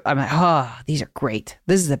I'm like, oh, these are great.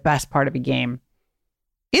 This is the best part of a game.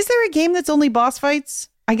 Is there a game that's only boss fights?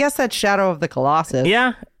 I guess that's Shadow of the Colossus.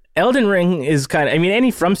 Yeah. Elden Ring is kind of,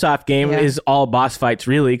 any FromSoft game is all boss fights,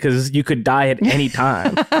 really, because you could die at any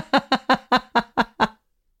time.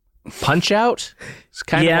 Punch Out? It's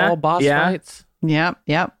kind of all boss fights. Yep.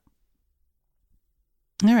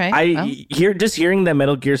 All right. Hearing the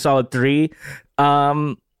Metal Gear Solid 3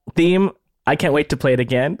 theme, I can't wait to play it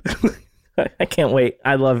again. I can't wait.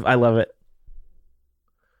 I love it.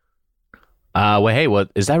 Well, hey,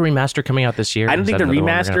 is that remaster coming out this year? I don't think the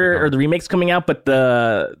remaster or the remake's coming out, but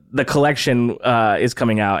the collection is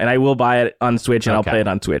coming out, and I will buy it on Switch and I'll play it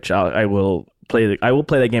on Switch. I will play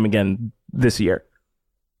that game again this year.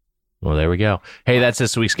 Well, there we go. Hey, that's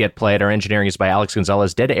this week's Get Played. Our engineering is by Alex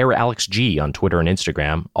Gonzalez, Dead Air Alex G on Twitter and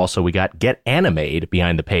Instagram. Also, we got Get Animated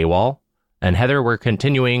behind the paywall. And Heather, we're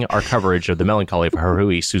continuing our coverage of the melancholy of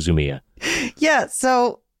Haruhi Suzumiya. Yeah,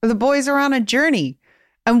 so the boys are on a journey.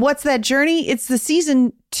 And what's that journey? It's the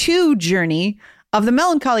season 2 journey of the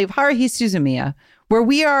melancholy of Haruhi Suzumiya, where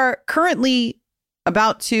we are currently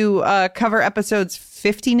about to cover episodes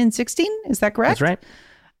 15 and 16. Is that correct? That's right.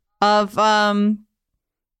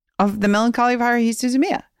 Of the melancholy of Haruhi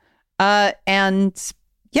Suzumiya. And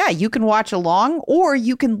yeah, you can watch along or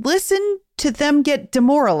you can listen to them get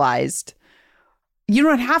demoralized. You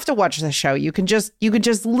don't have to watch the show. You can just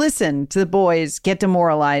listen to the boys get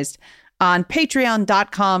demoralized on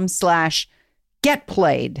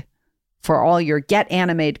patreon.com/getplayed for all your Get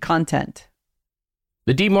Animated content.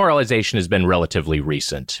 The demoralization has been relatively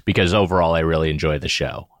recent because overall I really enjoy the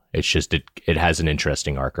show. It's just it has an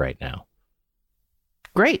interesting arc right now.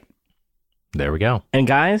 Great. There we go. And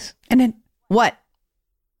guys, and then what?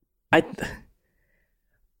 I'm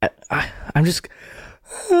just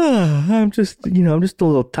I'm just a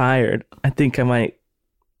little tired. I think I might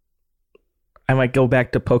go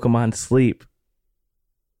back to Pokémon Sleep.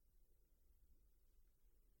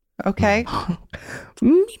 Okay.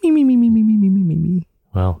 Me.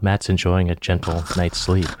 Well, Matt's enjoying a gentle night's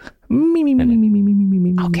sleep.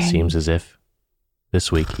 Okay. Seems as if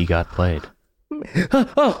this week he got played.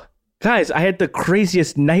 Oh, guys, I had the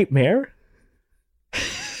craziest nightmare.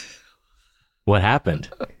 What happened?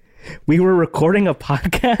 We were recording a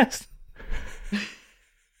podcast.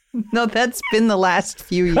 No, that's been the last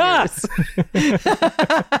few years.